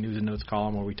my news and notes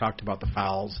column, where we talked about the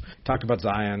fouls, talked about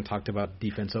Zion, talked about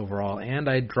defense overall, and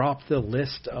I dropped the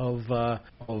list of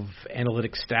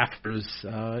analytics staffers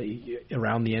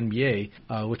around the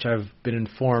NBA, which I've been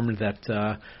informed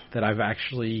that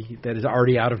is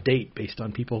already out of date based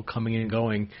on people coming and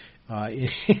going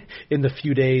in the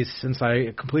few days since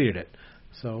I completed it.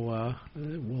 So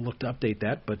we'll look to update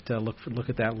that, but look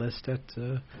at that list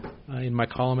in my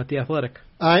column at The Athletic.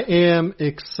 I am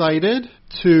excited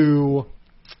to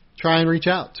try and reach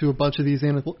out to a bunch of these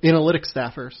analytics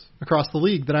staffers across the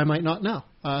league that I might not know.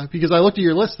 Because I looked at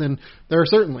your list, and there are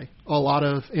certainly a lot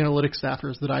of analytics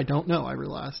staffers that I don't know, I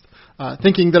realized.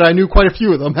 Thinking that I knew quite a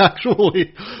few of them,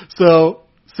 actually. So,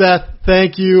 Seth,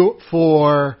 thank you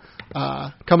for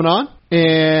coming on,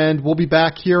 and we'll be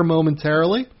back here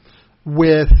momentarily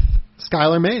with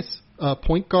Skylar Mays, a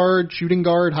point guard, shooting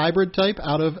guard, hybrid type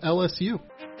out of LSU.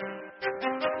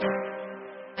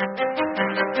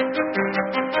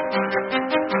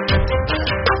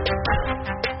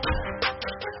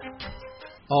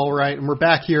 All right, and we're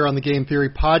back here on the Game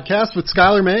Theory podcast with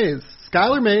Skylar Mays.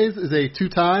 Skylar Mays is a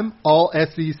two-time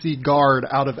All-SEC guard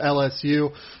out of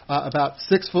LSU, about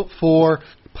 6'4",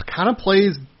 kind of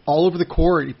plays all over the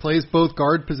court. He plays both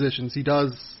guard positions. He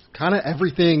does kind of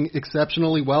everything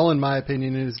exceptionally well, in my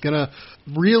opinion, and is going to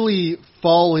really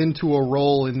fall into a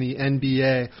role in the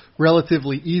NBA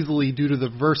relatively easily due to the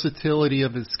versatility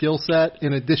of his skill set.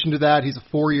 In addition to that, he's a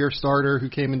 4-year starter who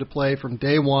came into play from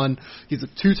day one. He's a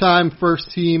 2-time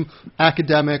first-team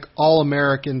academic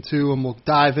All-American, too, and we'll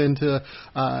dive into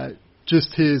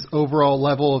just his overall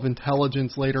level of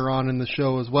intelligence later on in the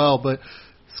show as well. But,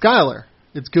 Skylar,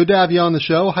 it's good to have you on the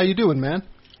show. How you doing, man?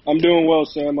 I'm doing well,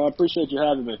 Sam. I appreciate you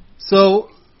having me. So,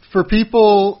 for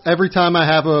people, every time I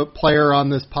have a player on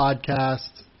this podcast,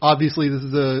 obviously this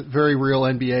is a very real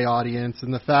NBA audience,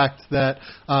 and the fact that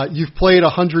you've played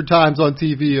 100 times on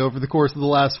TV over the course of the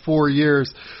last 4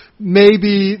 years,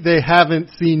 maybe they haven't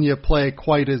seen you play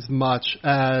quite as much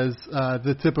as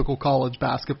the typical college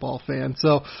basketball fan.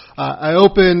 So I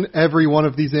open every one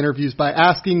of these interviews by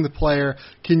asking the player,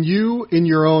 can you, in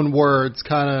your own words,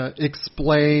 kind of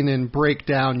explain and break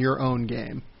down your own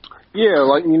game? Yeah,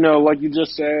 like you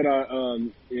just said, I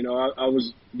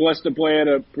was blessed to play at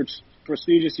a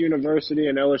prestigious university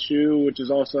in LSU, which is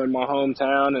also in my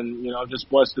hometown, and I'm just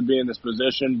blessed to be in this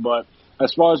position. But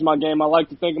as far as my game, I like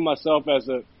to think of myself as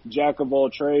a jack of all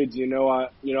trades.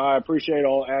 I appreciate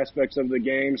all aspects of the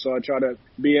game, so I try to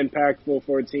be impactful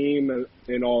for a team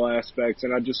in all aspects,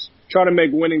 and I just try to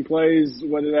make winning plays,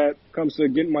 whether that comes to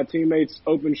getting my teammates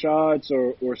open shots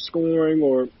or scoring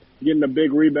or getting a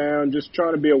big rebound, just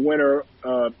trying to be a winner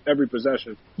every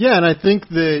possession. Yeah, and I think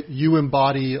that you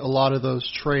embody a lot of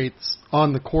those traits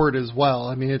on the court as well.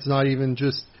 I mean, it's not even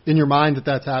just in your mind that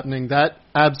that's happening. That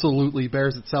absolutely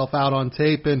bears itself out on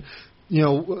tape. And,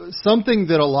 something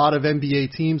that a lot of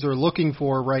NBA teams are looking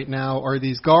for right now are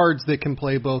these guards that can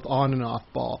play both on and off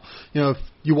ball. If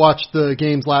you watched the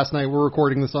games last night, we're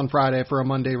recording this on Friday for a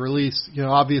Monday release.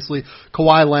 Obviously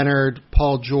Kawhi Leonard,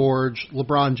 Paul George,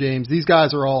 LeBron James, these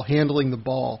guys are all handling the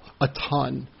ball a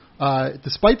ton.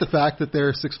 Despite the fact that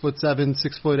they're 6'7",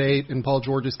 6'8", in Paul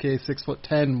George's case,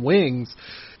 6'10" wings.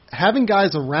 having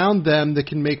guys around them that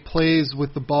can make plays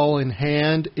with the ball in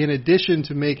hand, in addition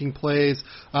to making plays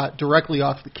directly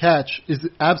off the catch, is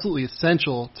absolutely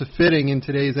essential to fitting in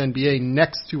today's NBA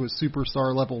next to a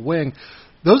superstar level wing.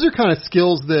 Those are kind of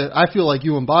skills that I feel like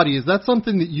you embody. Is that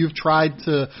something that you've tried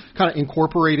to kind of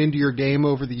incorporate into your game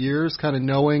over the years, kind of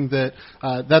knowing that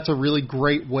that's a really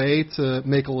great way to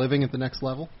make a living at the next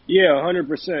level? Yeah,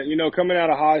 100%. You know, coming out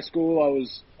of high school, I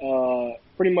was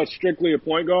pretty much strictly a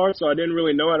point guard, so I didn't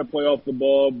really know how to play off the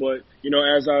ball. But, you know,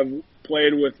 as I've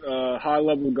played with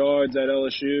high-level guards at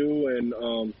LSU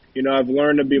and, you know, I've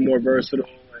learned to be more versatile.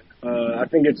 I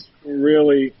think it's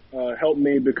really helped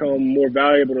me become more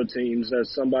valuable to teams as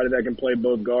somebody that can play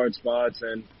both guard spots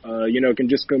and, you know, can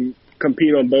just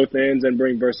compete on both ends and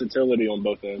bring versatility on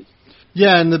both ends.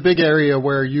 Yeah, and the big area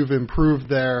where you've improved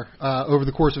there over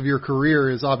the course of your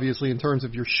career is obviously in terms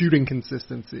of your shooting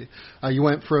consistency. You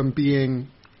went from being,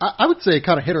 I would say,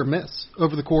 kind of hit or miss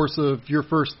over the course of your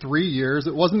first 3 years.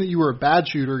 It wasn't that you were a bad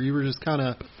shooter. You were just kind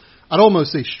of, I'd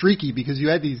almost say streaky, because you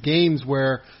had these games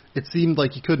where it seemed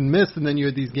like you couldn't miss, and then you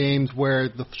had these games where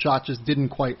the shot just didn't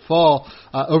quite fall.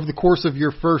 Over the course of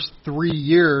your first 3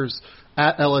 years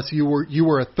at LSU, you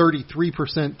were a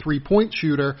 33% three-point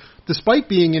shooter, despite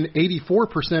being an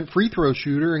 84% free throw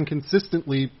shooter and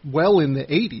consistently well in the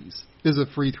 80s as a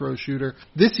free throw shooter.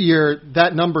 This year,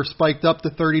 that number spiked up to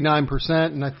 39%,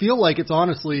 and I feel like it's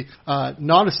honestly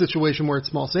not a situation where it's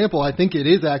small sample. I think it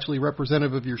is actually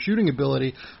representative of your shooting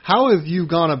ability. How have you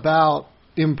gone about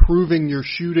improving your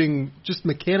shooting, just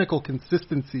mechanical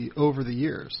consistency over the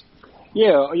years?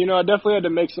 Yeah, you know, I definitely had to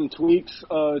make some tweaks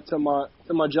to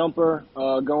my jumper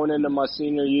going into my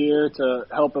senior year to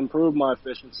help improve my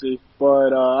efficiency.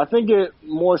 But I think it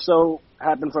more so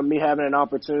happened from me having an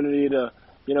opportunity to,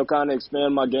 you know, kind of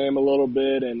expand my game a little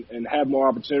bit and have more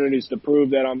opportunities to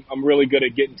prove that I'm really good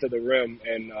at getting to the rim.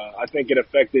 And I think it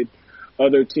affected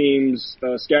other teams'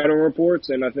 scouting reports,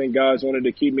 and I think guys wanted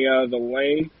to keep me out of the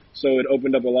lane. So it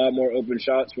opened up a lot more open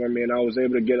shots for me, and I was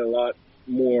able to get a lot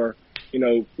more, you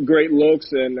know, great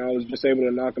looks, and I was just able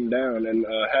to knock them down and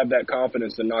have that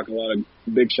confidence to knock a lot of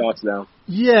big shots down.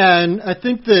 Yeah, and I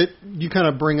think that you kind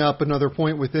of bring up another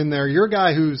point within there. You're a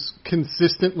guy who's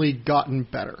consistently gotten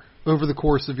better over the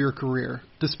course of your career.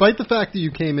 Despite the fact that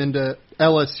you came into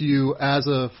LSU as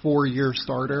a 4-year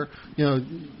starter, you know,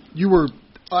 you were,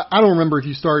 I don't remember if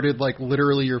you started like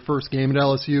literally your first game at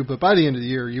LSU, but by the end of the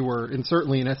year you were, and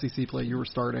certainly in SEC play, you were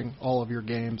starting all of your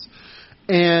games.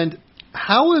 And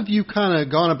how have you kind of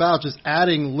gone about just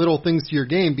adding little things to your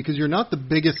game? Because you're not the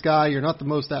biggest guy, you're not the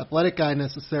most athletic guy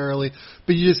necessarily,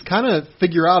 but you just kind of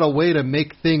figure out a way to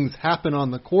make things happen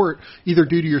on the court, either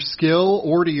due to your skill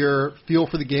or to your feel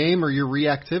for the game or your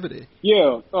reactivity.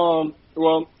 Yeah,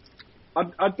 well,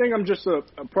 I think I'm just a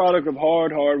product of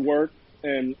hard work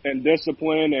and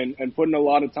discipline and putting a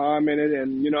lot of time in it.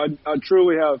 And, you know, I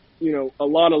truly have, you know, a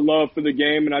lot of love for the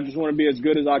game, and I just want to be as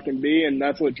good as I can be. And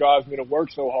that's what drives me to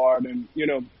work so hard. And, you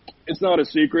know, it's not a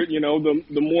secret, you know,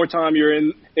 the more time you're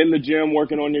in the gym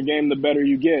working on your game, the better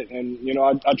you get. And, you know,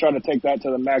 I try to take that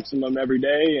to the maximum every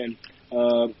day. And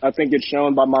I think it's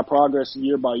shown by my progress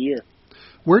year by year.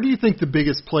 Where do you think the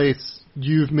biggest place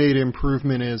you've made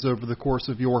improvement is over the course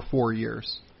of your 4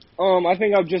 years? I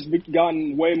think I've just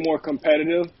gotten way more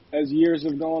competitive as years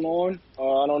have gone on.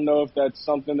 I don't know if that's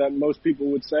something that most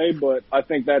people would say, but I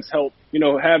think that's helped, you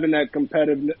know, having that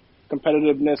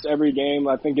competitiveness every game.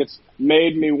 I think it's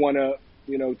made me want to,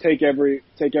 you know, take every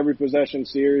possession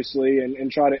seriously and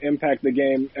try to impact the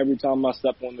game every time I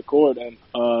step on the court. And,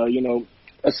 you know,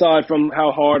 aside from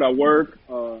how hard I work,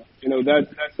 you know,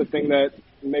 that's the thing that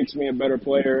makes me a better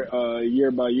player year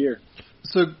by year.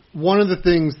 So one of the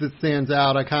things that stands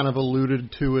out, I kind of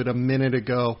alluded to it a minute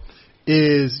ago,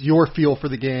 is your feel for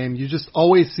the game. You just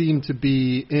always seem to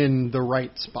be in the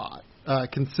right spot,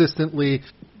 consistently,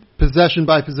 possession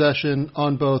by possession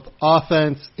on both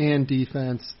offense and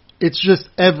defense. It's just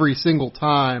every single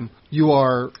time you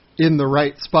are in the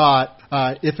right spot.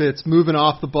 If it's moving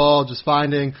off the ball, just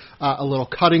finding a little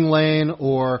cutting lane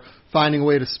or finding a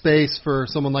way to space for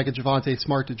someone like a Javonte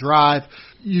Smart to drive,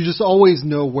 you just always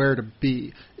know where to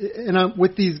be. And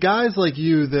with these guys like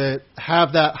you that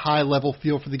have that high-level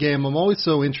feel for the game, I'm always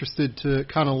so interested to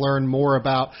kind of learn more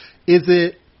about, is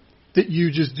it that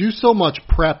you just do so much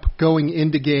prep going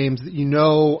into games that you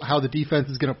know how the defense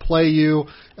is going to play you?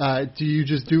 Do you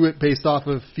just do it based off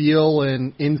of feel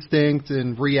and instinct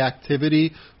and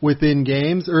reactivity within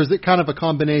games, or is it kind of a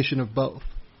combination of both?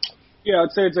 Yeah,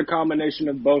 I'd say it's a combination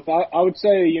of both. I would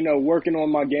say, you know, working on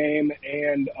my game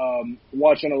and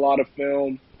watching a lot of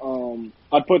film.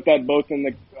 I put both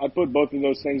of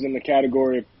those things in the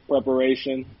category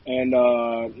preparation. And,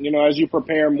 as you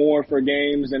prepare more for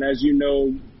games and as you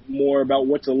know more about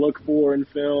what to look for in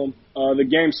film, the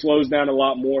game slows down a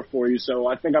lot more for you. So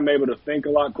I think I'm able to think a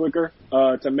lot quicker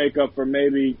to make up for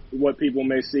maybe what people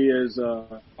may see as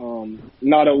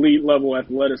not elite level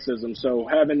athleticism. So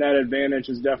having that advantage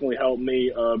has definitely helped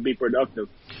me be productive.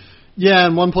 Yeah,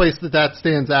 and one place that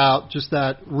stands out, just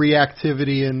that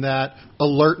reactivity and that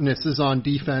alertness is on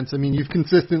defense. I mean, you've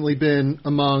consistently been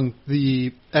among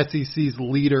the SEC's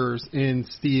leaders in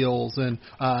steals and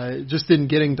just in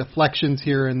getting deflections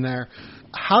here and there.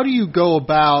 How do you go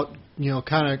about,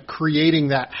 kind of creating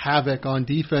that havoc on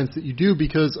defense that you do?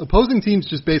 Because opposing teams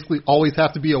just basically always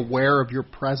have to be aware of your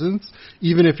presence,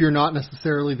 even if you're not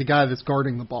necessarily the guy that's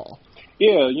guarding the ball.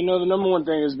 Yeah, the number one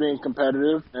thing is being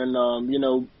competitive and,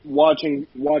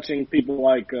 watching people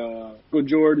like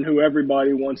Jordan, who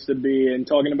everybody wants to be, and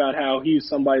talking about how he's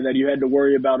somebody that you had to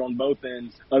worry about on both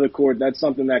ends of the court. That's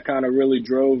something that kind of really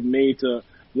drove me to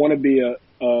want to be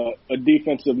a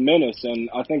defensive menace. And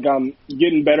I think I'm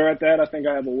getting better at that. I think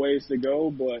I have a ways to go,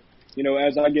 but,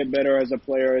 as I get better as a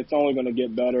player, it's only going to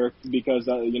get better because,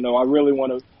 I really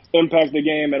want to impact the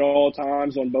game at all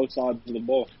times on both sides of the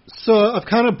ball. So I've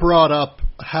kind of brought up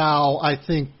how I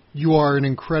think you are an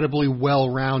incredibly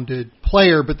well-rounded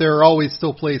player, but there are always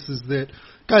still places that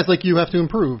guys like you have to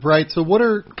improve, right? So what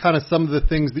are kind of some of the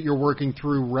things that you're working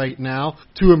through right now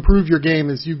to improve your game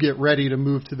as you get ready to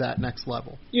move to that next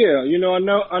level? Yeah, I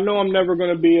know I'm never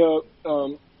going to be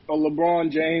a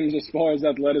LeBron James as far as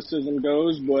athleticism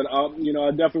goes, but I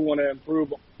definitely want to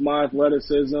improve my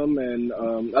athleticism, and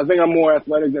I think I'm more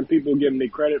athletic than people give me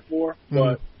credit for,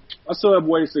 but I still have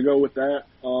ways to go with that,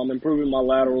 improving my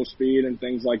lateral speed and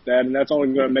things like that, and that's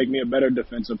only going to make me a better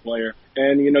defensive player.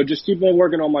 And just keep on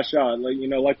working on my shot.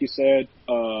 Like you said,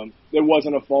 it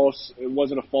wasn't a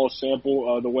false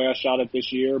sample the way I shot it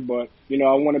this year, but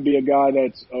I want to be a guy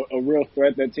that's a real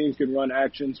threat that teams can run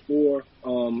actions for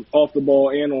off the ball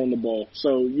and on the ball.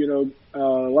 So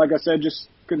like I said, just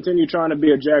continue trying to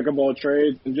be a jack of all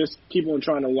trades and just keep on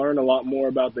trying to learn a lot more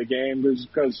about the game,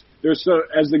 because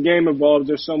as the game evolves,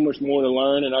 there's so much more to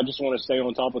learn, and I just want to stay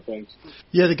on top of things.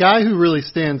 Yeah, the guy who really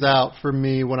stands out for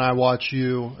me when I watch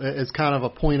you as kind of a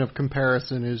point of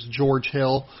comparison is George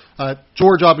Hill.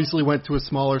 George obviously went to a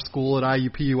smaller school at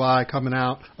IUPUI coming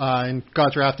out and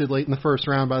got drafted late in the first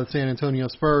round by the San Antonio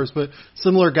Spurs, but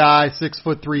similar guy,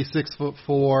 6'3",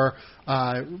 6'4",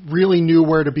 really knew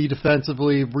where to be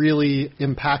defensively, really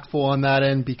impactful on that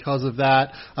end because of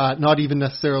that, not even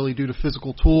necessarily due to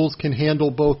physical tools, can handle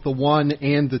both the 1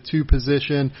 and the 2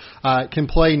 position, can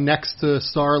play next to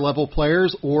star-level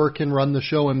players or can run the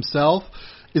show himself.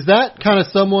 Is that kind of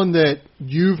someone that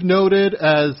you've noted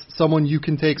as someone you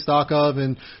can take stock of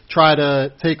and try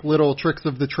to take little tricks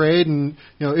of the trade? And,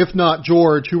 if not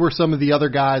George, who are some of the other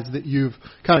guys that you've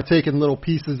kind of taken little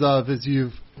pieces of as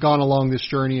you've gone along this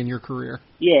journey in your career?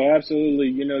 Yeah,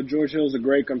 absolutely. George Hill's a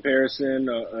great comparison.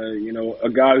 A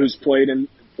guy who's played in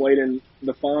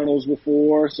the finals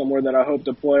before, somewhere that I hope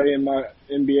to play in my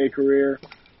NBA career.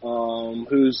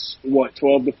 Who's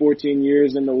 12 to 14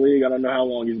 years in the league. I don't know how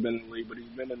long he's been in the league, but he's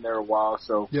been in there a while.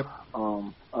 So, yep.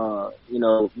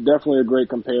 Definitely a great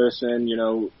comparison.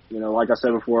 Like I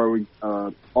said before, we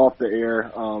off the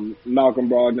air. Malcolm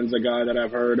Brogdon's a guy that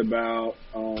I've heard about.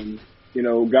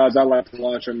 Guys I like to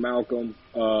watch are Malcolm,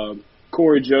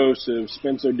 Corey Joseph,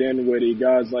 Spencer Dinwiddie,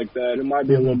 guys like that. It might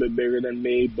be a little bit bigger than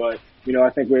me, but I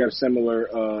think we have similar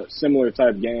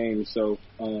type games. So,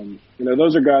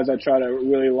 those are guys I try to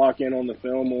really lock in on the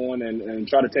film on and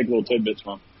try to take little tidbits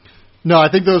from. No,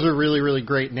 I think those are really, really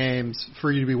great names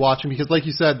for you to be watching because, like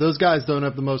you said, those guys don't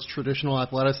have the most traditional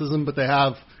athleticism, but they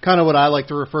have kind of what I like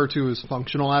to refer to as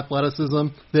functional athleticism.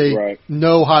 They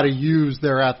know how to use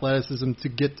their athleticism to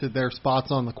get to their spots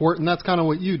on the court, and that's kind of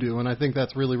what you do, and I think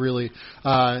that's really, really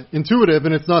intuitive,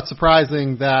 and it's not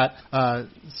surprising that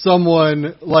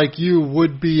someone like you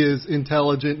would be as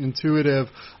intelligent and intuitive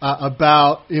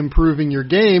about improving your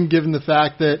game, given the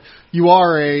fact that you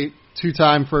are a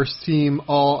 2-time first-team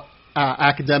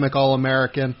academic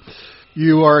All-American.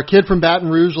 You are a kid from Baton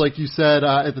Rouge, like you said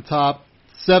at the top,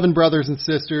 7 brothers and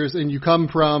sisters, and you come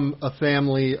from a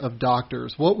family of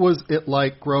doctors. What was it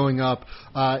like growing up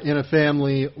in a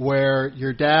family where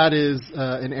your dad is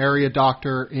an area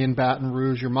doctor in Baton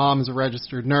Rouge, your mom is a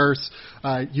registered nurse,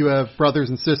 you have brothers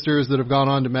and sisters that have gone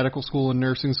on to medical school and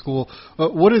nursing school.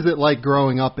 What is it like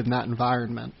growing up in that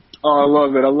environment? Oh, I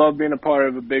love it. I love being a part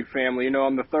of a big family.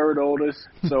 I'm the third oldest,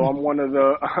 so I'm one of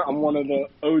the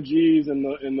OGs in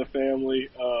the family.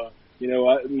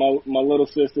 my little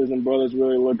sisters and brothers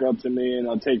really look up to me, and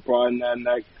I take pride in that. And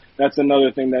that's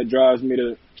another thing that drives me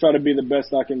to try to be the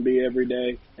best I can be every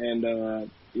day. And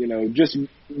just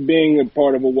being a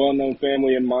part of a well-known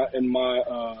family in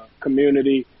my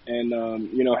community, and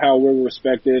how we're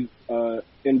respected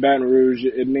in Baton Rouge,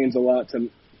 it means a lot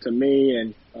to me.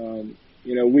 And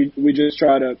we just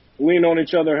try to lean on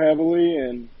each other heavily,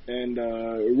 and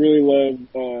really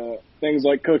love things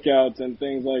like cookouts and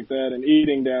things like that, and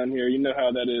eating down here. You know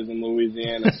how that is in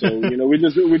Louisiana. So we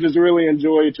just really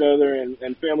enjoy each other,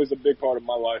 and family's a big part of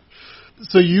my life.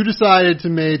 So you decided to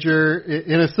major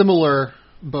in a similar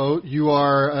boat. You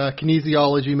are a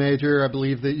kinesiology major. I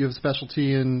believe that you have a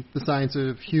specialty in the science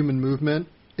of human movement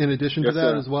in addition to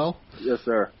that, sir. as well? Yes,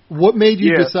 sir. What made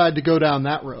you decide to go down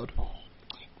that road?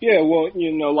 Yeah, well,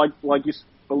 like you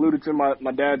alluded to,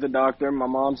 my dad's a doctor, my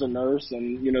mom's a nurse,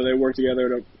 and, they work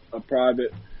together at a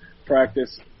private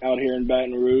practice out here in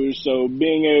Baton Rouge. So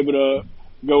being able to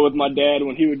go with my dad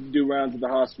when he would do rounds at the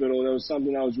hospital, that was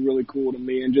something that was really cool to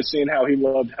me. And just seeing how he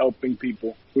loved helping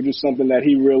people, which is something that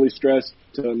he really stressed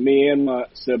to me and my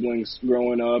siblings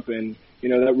growing up. And,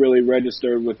 that really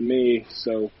registered with me.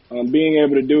 So being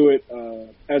able to do it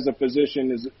as a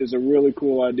physician is a really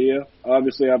cool idea.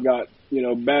 Obviously, I've got,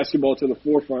 basketball to the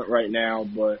forefront right now,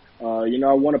 but,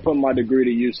 I want to put my degree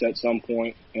to use at some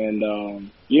point. And,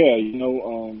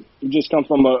 just come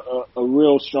from a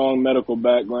real strong medical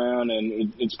background,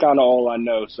 and it's kind of all I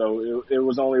know. So it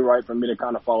was only right for me to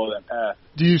kind of follow that path.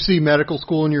 Do you see medical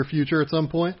school in your future at some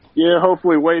point? Yeah,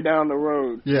 hopefully way down the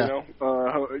road. Yeah.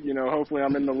 Hopefully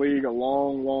I'm in the league a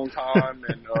long, long time,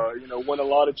 and win a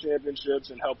lot of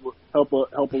championships and help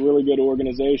a really good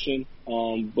organization.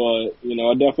 But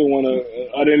I definitely want to.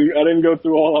 I didn't go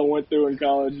through all I went through in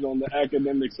college on the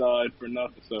academic side for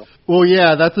nothing. So. Well,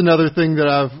 yeah, that's another thing that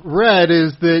I've read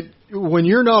is that when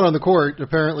you're not on the court,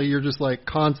 apparently you're just like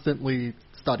constantly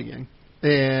studying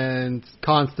and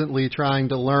constantly trying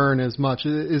to learn as much.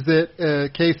 Is it a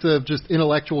case of just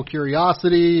intellectual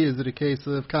curiosity? Is it a case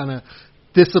of kind of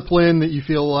discipline that you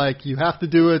feel like you have to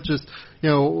do it? Just,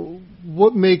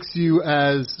 what makes you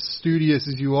as studious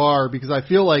as you are? Because I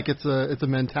feel like it's a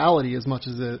mentality as much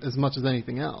as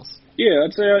anything else. Yeah,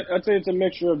 I'd say it's a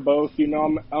mixture of both.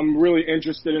 I'm really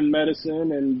interested in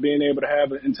medicine and being able to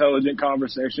have intelligent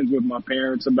conversations with my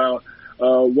parents about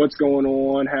what's going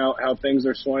on, how things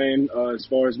are swaying as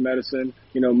far as medicine,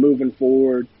 moving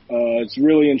forward. It's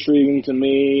really intriguing to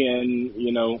me,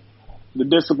 and, the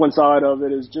discipline side of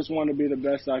it is just want to be the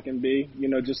best I can be,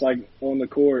 just like on the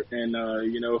court. And,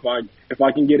 if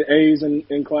I can get A's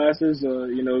in classes,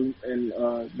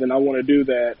 then I want to do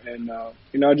that. And,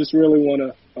 I just really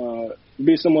want to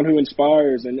be someone who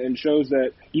inspires and shows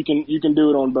that you can do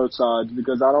it on both sides,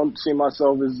 because I don't see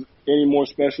myself as any more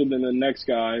special than the next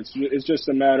guy. It's just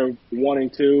a matter of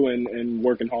wanting to and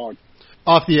working hard.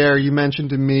 Off the air, you mentioned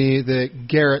to me that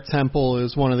Garrett Temple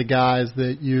is one of the guys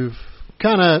that you've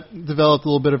kind of developed a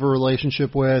little bit of a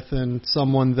relationship with, and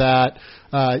someone that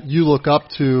you look up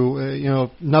to.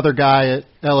 Another guy at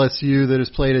LSU that has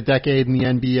played a decade in the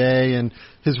NBA and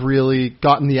has really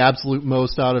gotten the absolute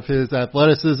most out of his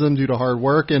athleticism due to hard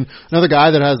work, and another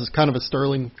guy that has kind of a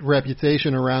sterling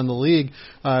reputation around the league.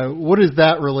 What is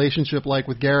that relationship like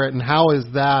with Garrett, and how has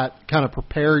that kind of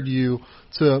prepared you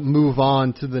to move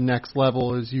on to the next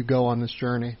level as you go on this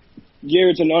journey?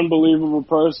 Garrett's an unbelievable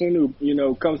person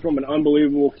who, comes from an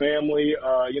unbelievable family.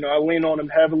 I lean on him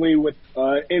heavily with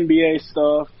NBA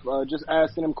stuff, just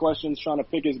asking him questions, trying to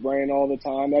pick his brain all the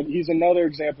time. He's another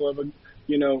example of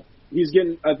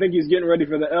I think he's getting ready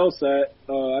for the LSAT.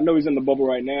 I know he's in the bubble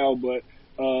right now, but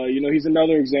he's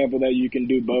another example that you can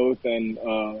do both. And,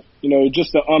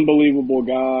 just an unbelievable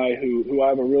guy who I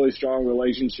have a really strong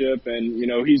relationship, and,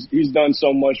 he's done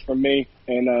so much for me.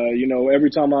 And,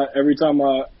 every time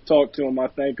I talk to him, I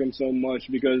thank him so much,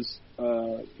 because,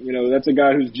 that's a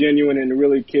guy who's genuine and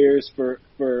really cares for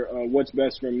what's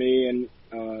best for me. And,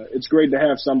 it's great to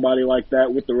have somebody like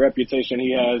that with the reputation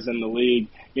he has in the league,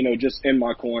 just in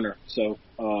my corner. So,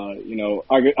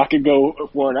 I could go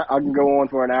on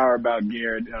for an hour about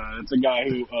Garrett. It's a guy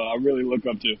who I really look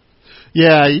up to.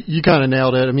 Yeah, you kind of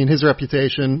nailed it. I mean, his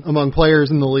reputation among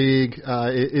players in the league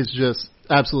is just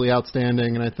absolutely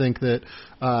outstanding, and I think that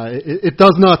it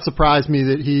does not surprise me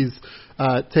that he's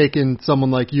taken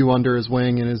someone like you under his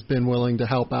wing and has been willing to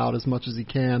help out as much as he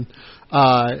can.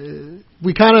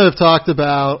 We kind of have talked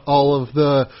about all of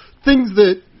the things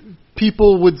that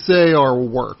people would say are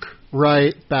work,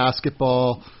 right?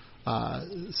 Basketball,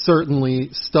 certainly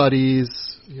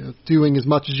studies, doing as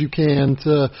much as you can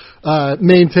to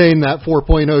maintain that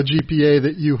 4.0 GPA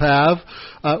that you have.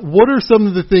 What are some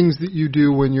of the things that you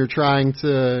do when you're trying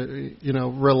to,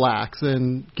 relax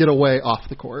and get away off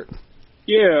the court?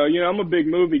 Yeah, I'm a big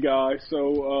movie guy,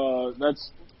 so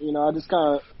that's I just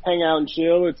kind of hang out and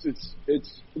chill.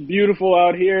 It's beautiful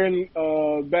out here in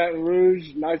Baton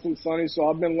Rouge, nice and sunny. So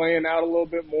I've been laying out a little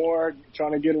bit more,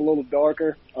 trying to get a little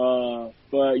darker.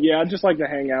 But yeah, I just like to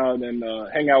hang out and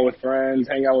hang out with friends,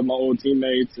 hang out with my old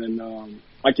teammates, and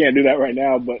I can't do that right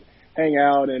now, but hang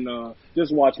out and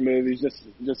just watch movies,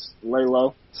 just lay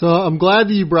low. So I'm glad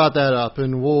that you brought that up,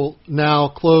 and we'll now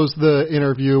close the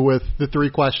interview with the 3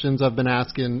 questions I've been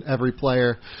asking every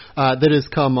player that has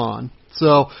come on.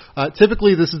 So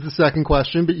typically this is the second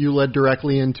question, but you led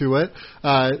directly into it.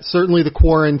 Certainly the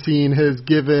quarantine has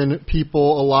given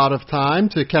people a lot of time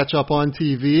to catch up on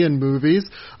TV and movies.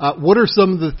 What are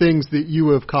some of the things that you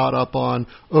have caught up on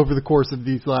over the course of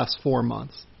these last 4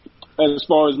 months? As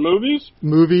far as movies?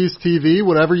 Movies, TV,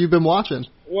 whatever you've been watching.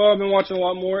 Well, I've been watching a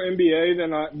lot more NBA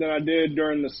than I did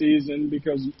during the season,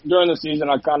 because during the season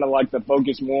I kind of like to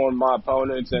focus more on my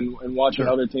opponents and watching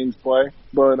other teams play.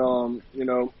 But,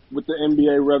 with the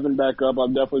NBA revving back up,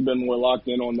 I've definitely been more locked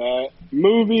in on that.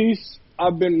 Movies,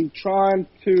 I've been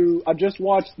I just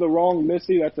watched The Wrong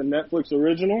Missy. That's a Netflix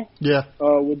original. Yeah.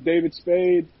 With David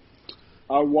Spade.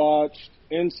 I watched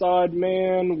Inside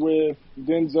Man with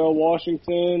Denzel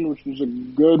Washington, which was a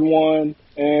good one.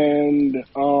 And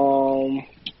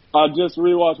I just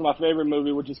rewatched my favorite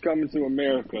movie, which is Coming to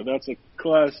America. That's a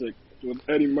classic with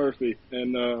Eddie Murphy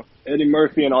and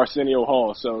Arsenio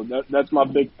Hall. So that's my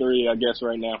big 3, I guess,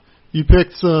 right now. You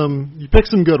picked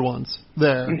some good ones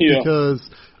there, because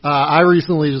I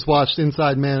recently just watched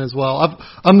Inside Man as well.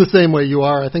 I'm the same way you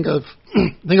are. I think I've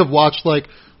watched like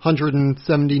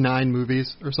 179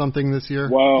 movies or something this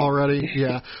year already.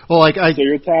 Yeah. Well, so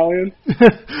you're Italian?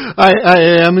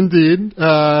 I am indeed.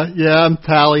 I'm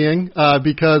tallying,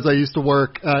 because I used to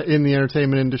work, in the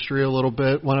entertainment industry a little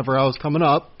bit whenever I was coming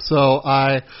up. So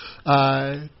I,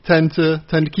 tend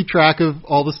to keep track of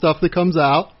all the stuff that comes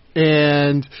out.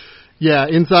 And yeah,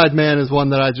 Inside Man is one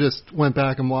that I just went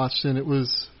back and watched, and it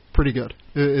was pretty good.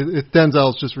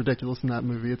 Denzel's just ridiculous in that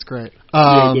movie. It's great.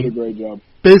 He did a great job.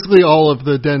 Basically all of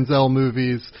the Denzel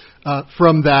movies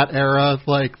from that era,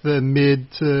 like the mid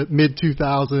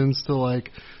 2000s to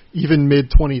like even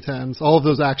mid 2010s, all of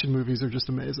those action movies are just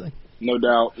amazing. No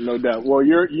doubt. Well,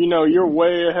 you're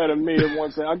way ahead of me in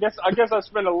one thing. I guess I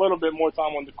spend a little bit more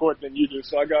time on the court than you do,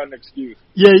 so I got an excuse.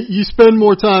 Yeah, you spend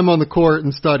more time on the court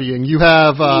and studying. You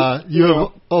have have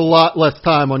a lot less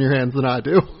time on your hands than I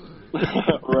do.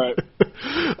 Right.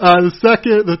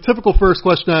 The typical first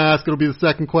question I ask, it'll be the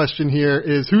second question here,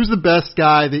 is who's the best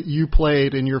guy that you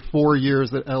played in your 4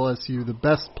 years at LSU? The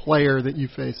best player that you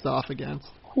faced off against?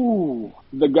 Ooh,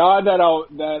 the guy that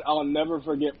I'll never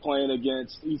forget playing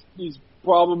against. He's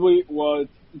probably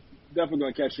definitely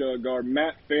going to catch you off guard.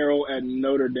 Matt Farrell at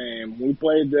Notre Dame. We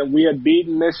played them. We had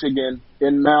beaten Michigan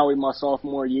in Maui my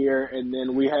sophomore year, and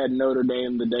then we had Notre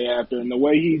Dame the day after. And the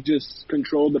way he just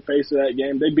controlled the pace of that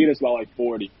game, they beat us by like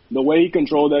 40. The way he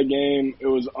controlled that game, it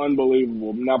was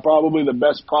unbelievable. Now, probably the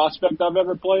best prospect I've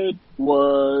ever played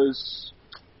was,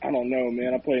 I don't know,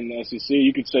 man. I played in the SEC.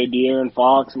 You could say De'Aaron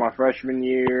Fox my freshman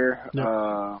year.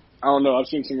 No. I don't know. I've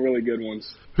seen some really good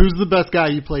ones. Who's the best guy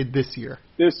you played this year?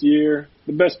 This year,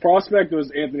 the best prospect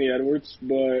was Anthony Edwards,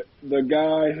 but the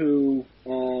guy who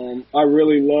I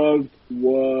really loved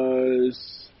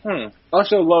was I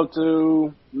should love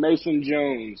to Mason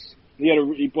Jones.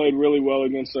 He played really well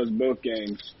against us both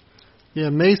games. Yeah,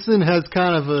 Mason has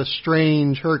kind of a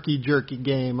strange herky-jerky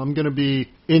game. I'm going to be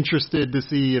interested to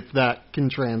see if that can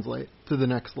translate to the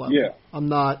next level. Yeah. I'm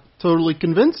not totally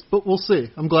convinced, but we'll see.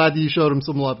 I'm glad that you showed him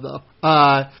some love, though.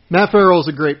 Matt Farrell's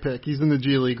a great pick. He's in the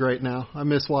G League right now. I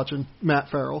miss watching Matt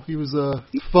Farrell. He was a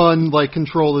fun,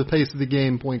 control the pace of the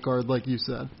game point guard, like you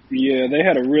said. Yeah, they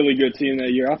had a really good team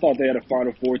that year. I thought they had a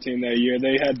Final Four team that year.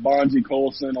 They had Bonzi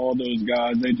Colson, all those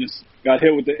guys. They just got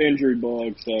hit with the injury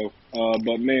bug. So,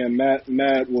 but man,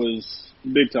 Matt was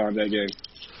big time that game.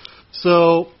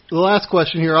 So the last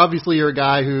question here, obviously you're a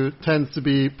guy who tends to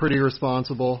be pretty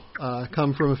responsible,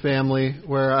 come from a family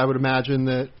where I would imagine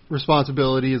that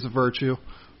responsibility is a virtue,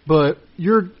 but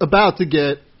you're about to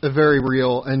get a very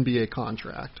real NBA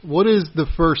contract. What is the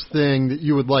first thing that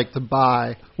you would like to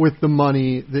buy with the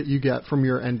money that you get from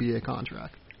your NBA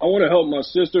contract? I want to help my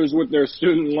sisters with their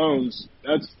student loans.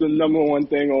 That's the number one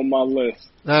thing on my list.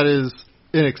 That is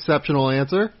an exceptional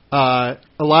answer.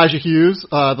 Elijah Hughes,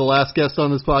 the last guest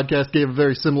on this podcast, gave a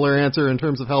very similar answer in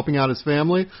terms of helping out his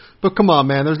family. But come on,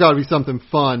 man, there's got to be something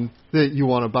fun that you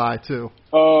want to buy too.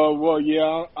 Well,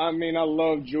 yeah. I mean, I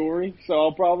love jewelry, so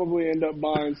I'll probably end up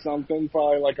buying something,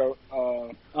 probably like I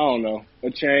don't know, a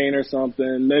chain or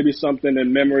something, maybe something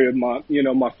in memory of my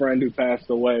friend who passed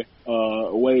away,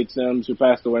 Wade Sims, who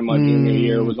passed away my junior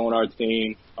year, was on our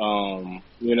team.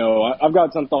 I've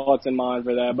got some thoughts in mind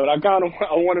for that, but I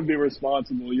want to be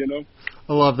responsible,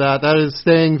 I love that. That is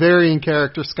staying very in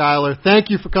character, Skylar. Thank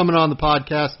you for coming on the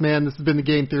podcast, man. This has been the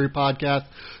Game Theory Podcast.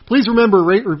 Please remember,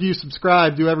 rate, review,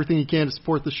 subscribe, do everything you can to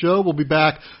support the show. We'll be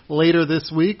back later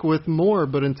this week with more,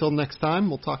 but until next time,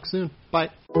 we'll talk soon. Bye.